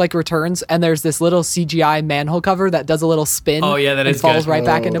smoke like returns, and there's this little CGI manhole cover that does a little spin. Oh yeah, that and is falls good. right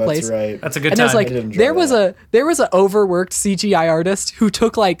back into place. Right. That's a good And time. it was like there was an overworked CGI artist who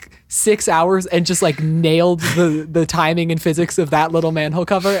took like 6 hours and just like nailed the timing and physics of that little manhole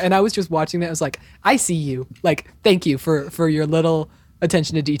cover. And I was just watching that. I was like, I see you. Like, thank you for your little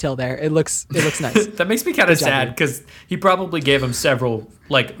attention to detail there. It looks nice. That makes me kind of sad because he probably gave him several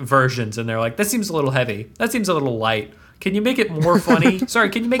like versions, and they're like, that seems a little heavy. That seems a little light. Can you make it more funny?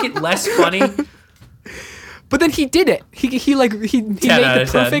 Sorry, can you make it less funny? But then he did it. He made the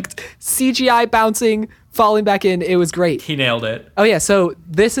perfect CGI bouncing, falling back in. It was great. He nailed it. Oh yeah, so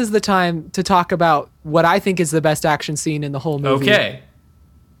this is the time to talk about what I think is the best action scene in the whole movie. Okay.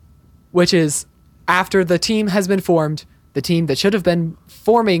 Which is after the team has been formed, the team that should have been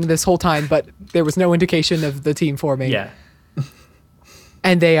forming this whole time, but there was no indication of the team forming. Yeah.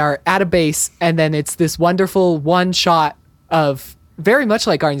 And they are at a base, and then it's this wonderful one shot of very much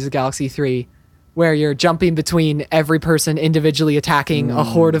like Guardians of the Galaxy 3, where you're jumping between every person individually attacking a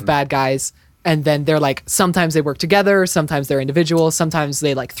horde of bad guys. And then they're like, sometimes they work together, sometimes they're individuals, sometimes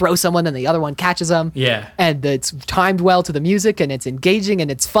they like throw someone and the other one catches them. Yeah. And it's timed well to the music, and it's engaging and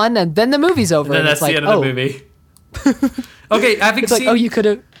it's fun, and then the movie's over. And then that's it's like, the end of the movie. Okay, having It's like, seen... you could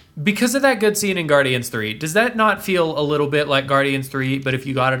have... Because of that good scene in Guardians 3, does that not feel a little bit like Guardians 3, but if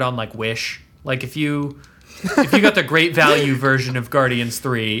you got it on like Wish? Like if you got the great value version of Guardians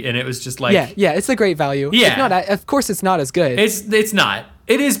 3 and it was just like... Yeah, it's a great value. Yeah. It's not, of course it's not as good. It's not.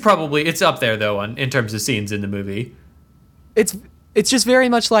 It is probably... It's up there though in terms of scenes in the movie. It's just very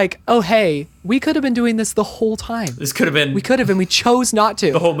much like, oh hey, we could have been doing this the whole time. This could have been... We could have, and we chose not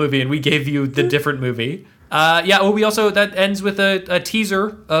to. The whole movie, and we gave you the different movie. We also... That ends with a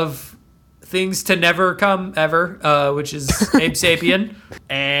teaser of things to never come ever, which is Abe Sapien.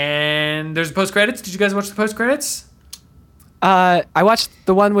 And there's post-credits. Did you guys watch the post-credits? I watched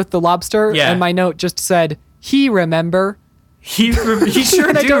the one with the lobster, and my note just said, he remember. He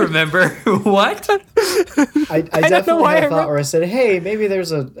sure do remember. What? I definitely had a thought where I said, hey, maybe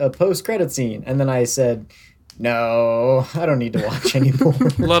there's a post-credit scene. And then I said, no, I don't need to watch anymore.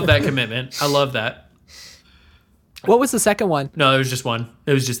 Love that commitment. I love that. What was the second one? No, there was just one.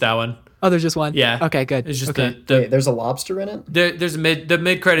 It was just that one. Oh, there's just one? Yeah. Okay, good. It's just okay. Wait, there's a lobster in it? There's the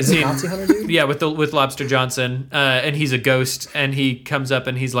mid-credit scene. Nazi Hunter dude? Yeah, with Lobster Johnson. And he's a ghost, and he comes up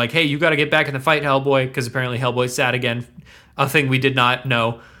and he's like, hey, you got to get back in the fight, Hellboy, because apparently Hellboy's sad again. A thing we did not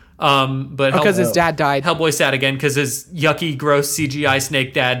know. But because his dad died. Hellboy's sad again because his yucky, gross CGI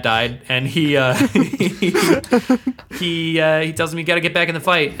snake dad died, and he tells him you got to get back in the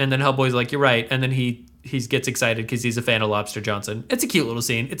fight, and then Hellboy's like, you're right, and then he gets excited because he's a fan of Lobster Johnson. It's a cute little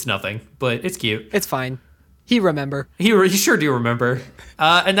scene. It's nothing, but it's cute. It's fine. He remember. He sure do remember.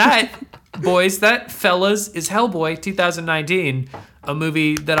 And that, boys, that fellas is Hellboy 2019. A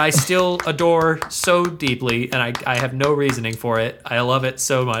movie that I still adore so deeply, and I have no reasoning for it. I love it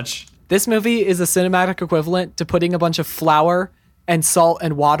so much. This movie is a cinematic equivalent to putting a bunch of flour and salt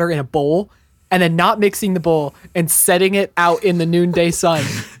and water in a bowl, and then not mixing the bowl and setting it out in the noonday sun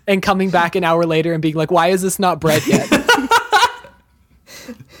and coming back an hour later and being like, why is this not bread yet?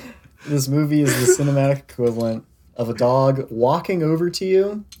 This movie is the cinematic equivalent of a dog walking over to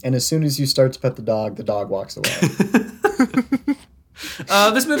you, and as soon as you start to pet the dog walks away.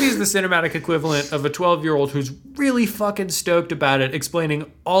 This movie is the cinematic equivalent of a 12-year-old who's really fucking stoked about it,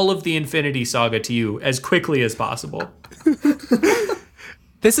 explaining all of the Infinity Saga to you as quickly as possible.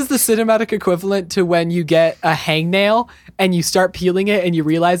 This is the cinematic equivalent to when you get a hangnail and you start peeling it and you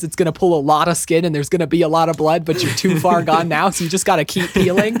realize it's going to pull a lot of skin and there's going to be a lot of blood, but you're too far gone now, so you just got to keep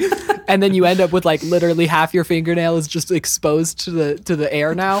peeling. And then you end up with like literally half your fingernail is just exposed to the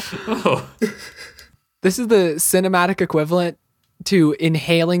air now. Oh. This is the cinematic equivalent to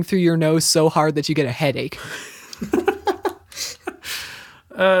inhaling through your nose so hard that you get a headache.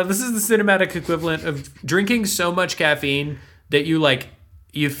 This is the cinematic equivalent of drinking so much caffeine that you like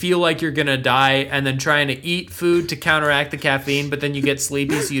you feel like you're gonna die, and then trying to eat food to counteract the caffeine, but then you get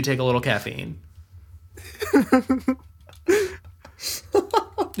sleepy, so you take a little caffeine.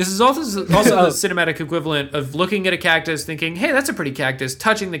 This is also the cinematic equivalent of looking at a cactus, thinking, hey, that's a pretty cactus,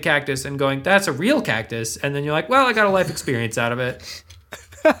 touching the cactus and going, that's a real cactus. And then you're like, well, I got a life experience out of it.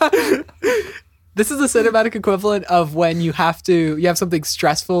 This is the cinematic equivalent of when you have something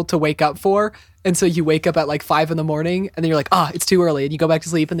stressful to wake up for. And so you wake up at like 5 a.m. and then you're like, it's too early. And you go back to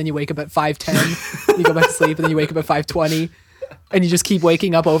sleep, and then you wake up at 5:10. You go back to sleep, and then you wake up at 5:20. And you just keep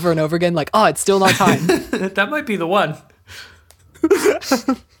waking up over and over again like, it's still not time. That might be the one.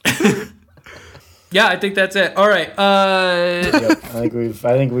 Yeah, I think that's it. All right. Yep. I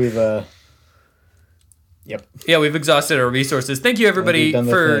think we've yep. Yeah, we've exhausted our resources. Thank you, everybody,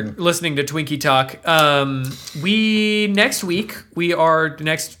 for listening to Twinkie Talk.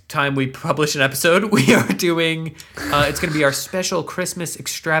 Next time we publish an episode, we are doing, it's going to be our special Christmas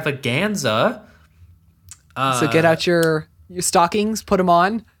extravaganza. So get out your stockings, put them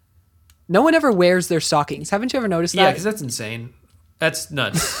on. No one ever wears their stockings. Haven't you ever noticed that? Yeah, because that's insane. That's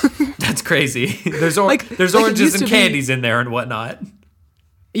nuts. That's crazy. There's oranges and candies in there and whatnot.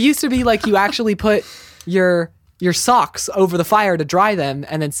 It used to be like you actually put your socks over the fire to dry them,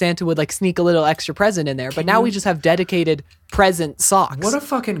 and then Santa would like sneak a little extra present in there. But now we just have dedicated present socks. What a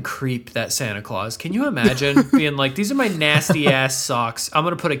fucking creep, that Santa Claus. Can you imagine being like, these are my nasty ass socks. I'm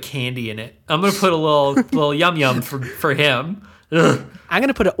going to put a candy in it. I'm going to put a little yum yum for him. Ugh. I'm going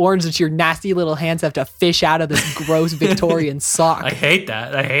to put an orange that your nasty little hands have to fish out of this gross Victorian sock. I hate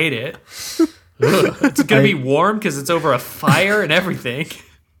that. I hate it. It's going to be warm because it's over a fire and everything.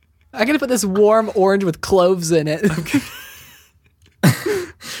 I'm going to put this warm orange with cloves in it.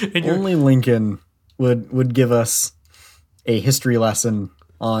 Okay. Only Lincoln would give us a history lesson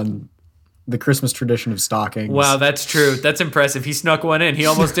on the Christmas tradition of stockings. Wow, that's true. That's impressive. He snuck one in. He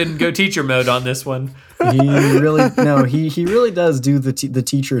almost didn't go teacher mode on this one. He really does do the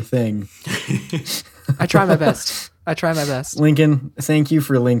teacher thing. I try my best. Lincoln, thank you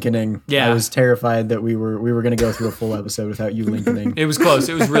for Lincolning. Yeah. I was terrified that we were going to go through a full episode without you Lincolning. It was close.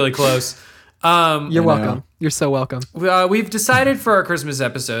 It was really close. You're welcome. You're so welcome. We've decided for our Christmas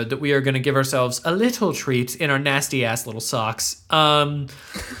episode that we are going to give ourselves a little treat in our nasty ass little socks. And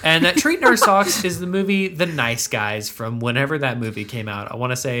that treat in our socks is the movie The Nice Guys from whenever that movie came out. I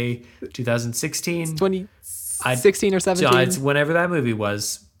want to say 2016. 2016 or 17. It's whenever that movie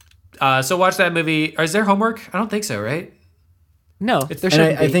was. So watch that movie. Is there homework? I don't think so, right? No, there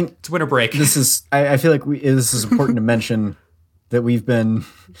shouldn't be. I think it's winter break. This is. I feel like this is important to mention that we've been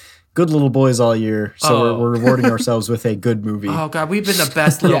good little boys all year, so we're rewarding ourselves with a good movie. Oh God, we've been the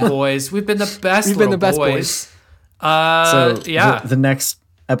best little boys. We've been the best boys. The next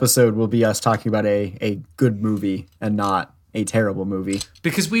episode will be us talking about a good movie and not a terrible movie.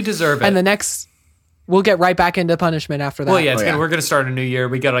 Because we deserve it. And the next, we'll get right back into punishment after that. Well, yeah, we're going to start a new year.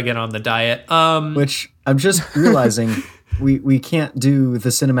 We got to get on the diet. Which I'm just realizing we can't do the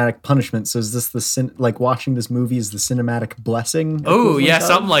cinematic punishment. So is this like watching this movie is the cinematic blessing? Oh, yeah,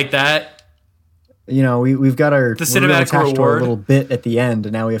 something like that. You know, we've got our cinematic reward to our little bit at the end,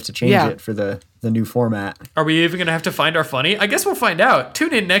 and now we have to change it for the new format. Are we even going to have to find our funny? I guess we'll find out.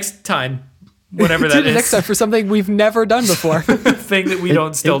 Tune in next time, whatever that is. Tune in next time for something we've never done before. Thing that we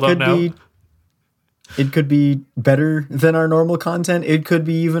don't know. It could be better than our normal content. It could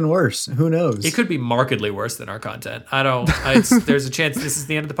be even worse. Who knows? It could be markedly worse than our content. There's a chance this is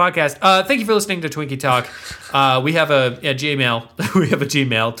the end of the podcast. Thank you for listening to Twinkie Talk. We have a Gmail. We have a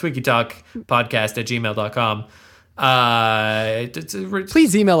Gmail, twinkiettalkpodcast@gmail.com.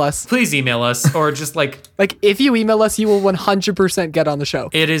 Please email us. Please email us, or just like if you email us, you will 100% get on the show.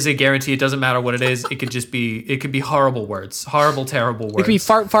 It is a guarantee. It doesn't matter what it is. It could be horrible words, horrible, terrible words. It could be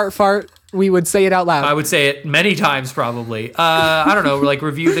fart, fart, fart. We would say it out loud. I would say it many times, probably. I don't know, like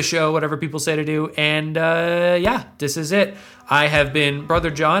review the show, whatever people say to do. And this is it. I have been Brother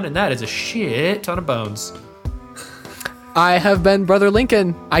John, and that is a shit ton of bones. I have been Brother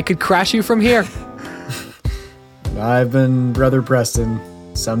Lincoln. I could crash you from here. I've been Brother Preston.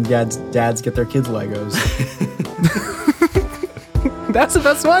 Some dads get their kids Legos. That's the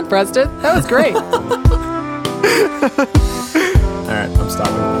best one, Preston. That was great.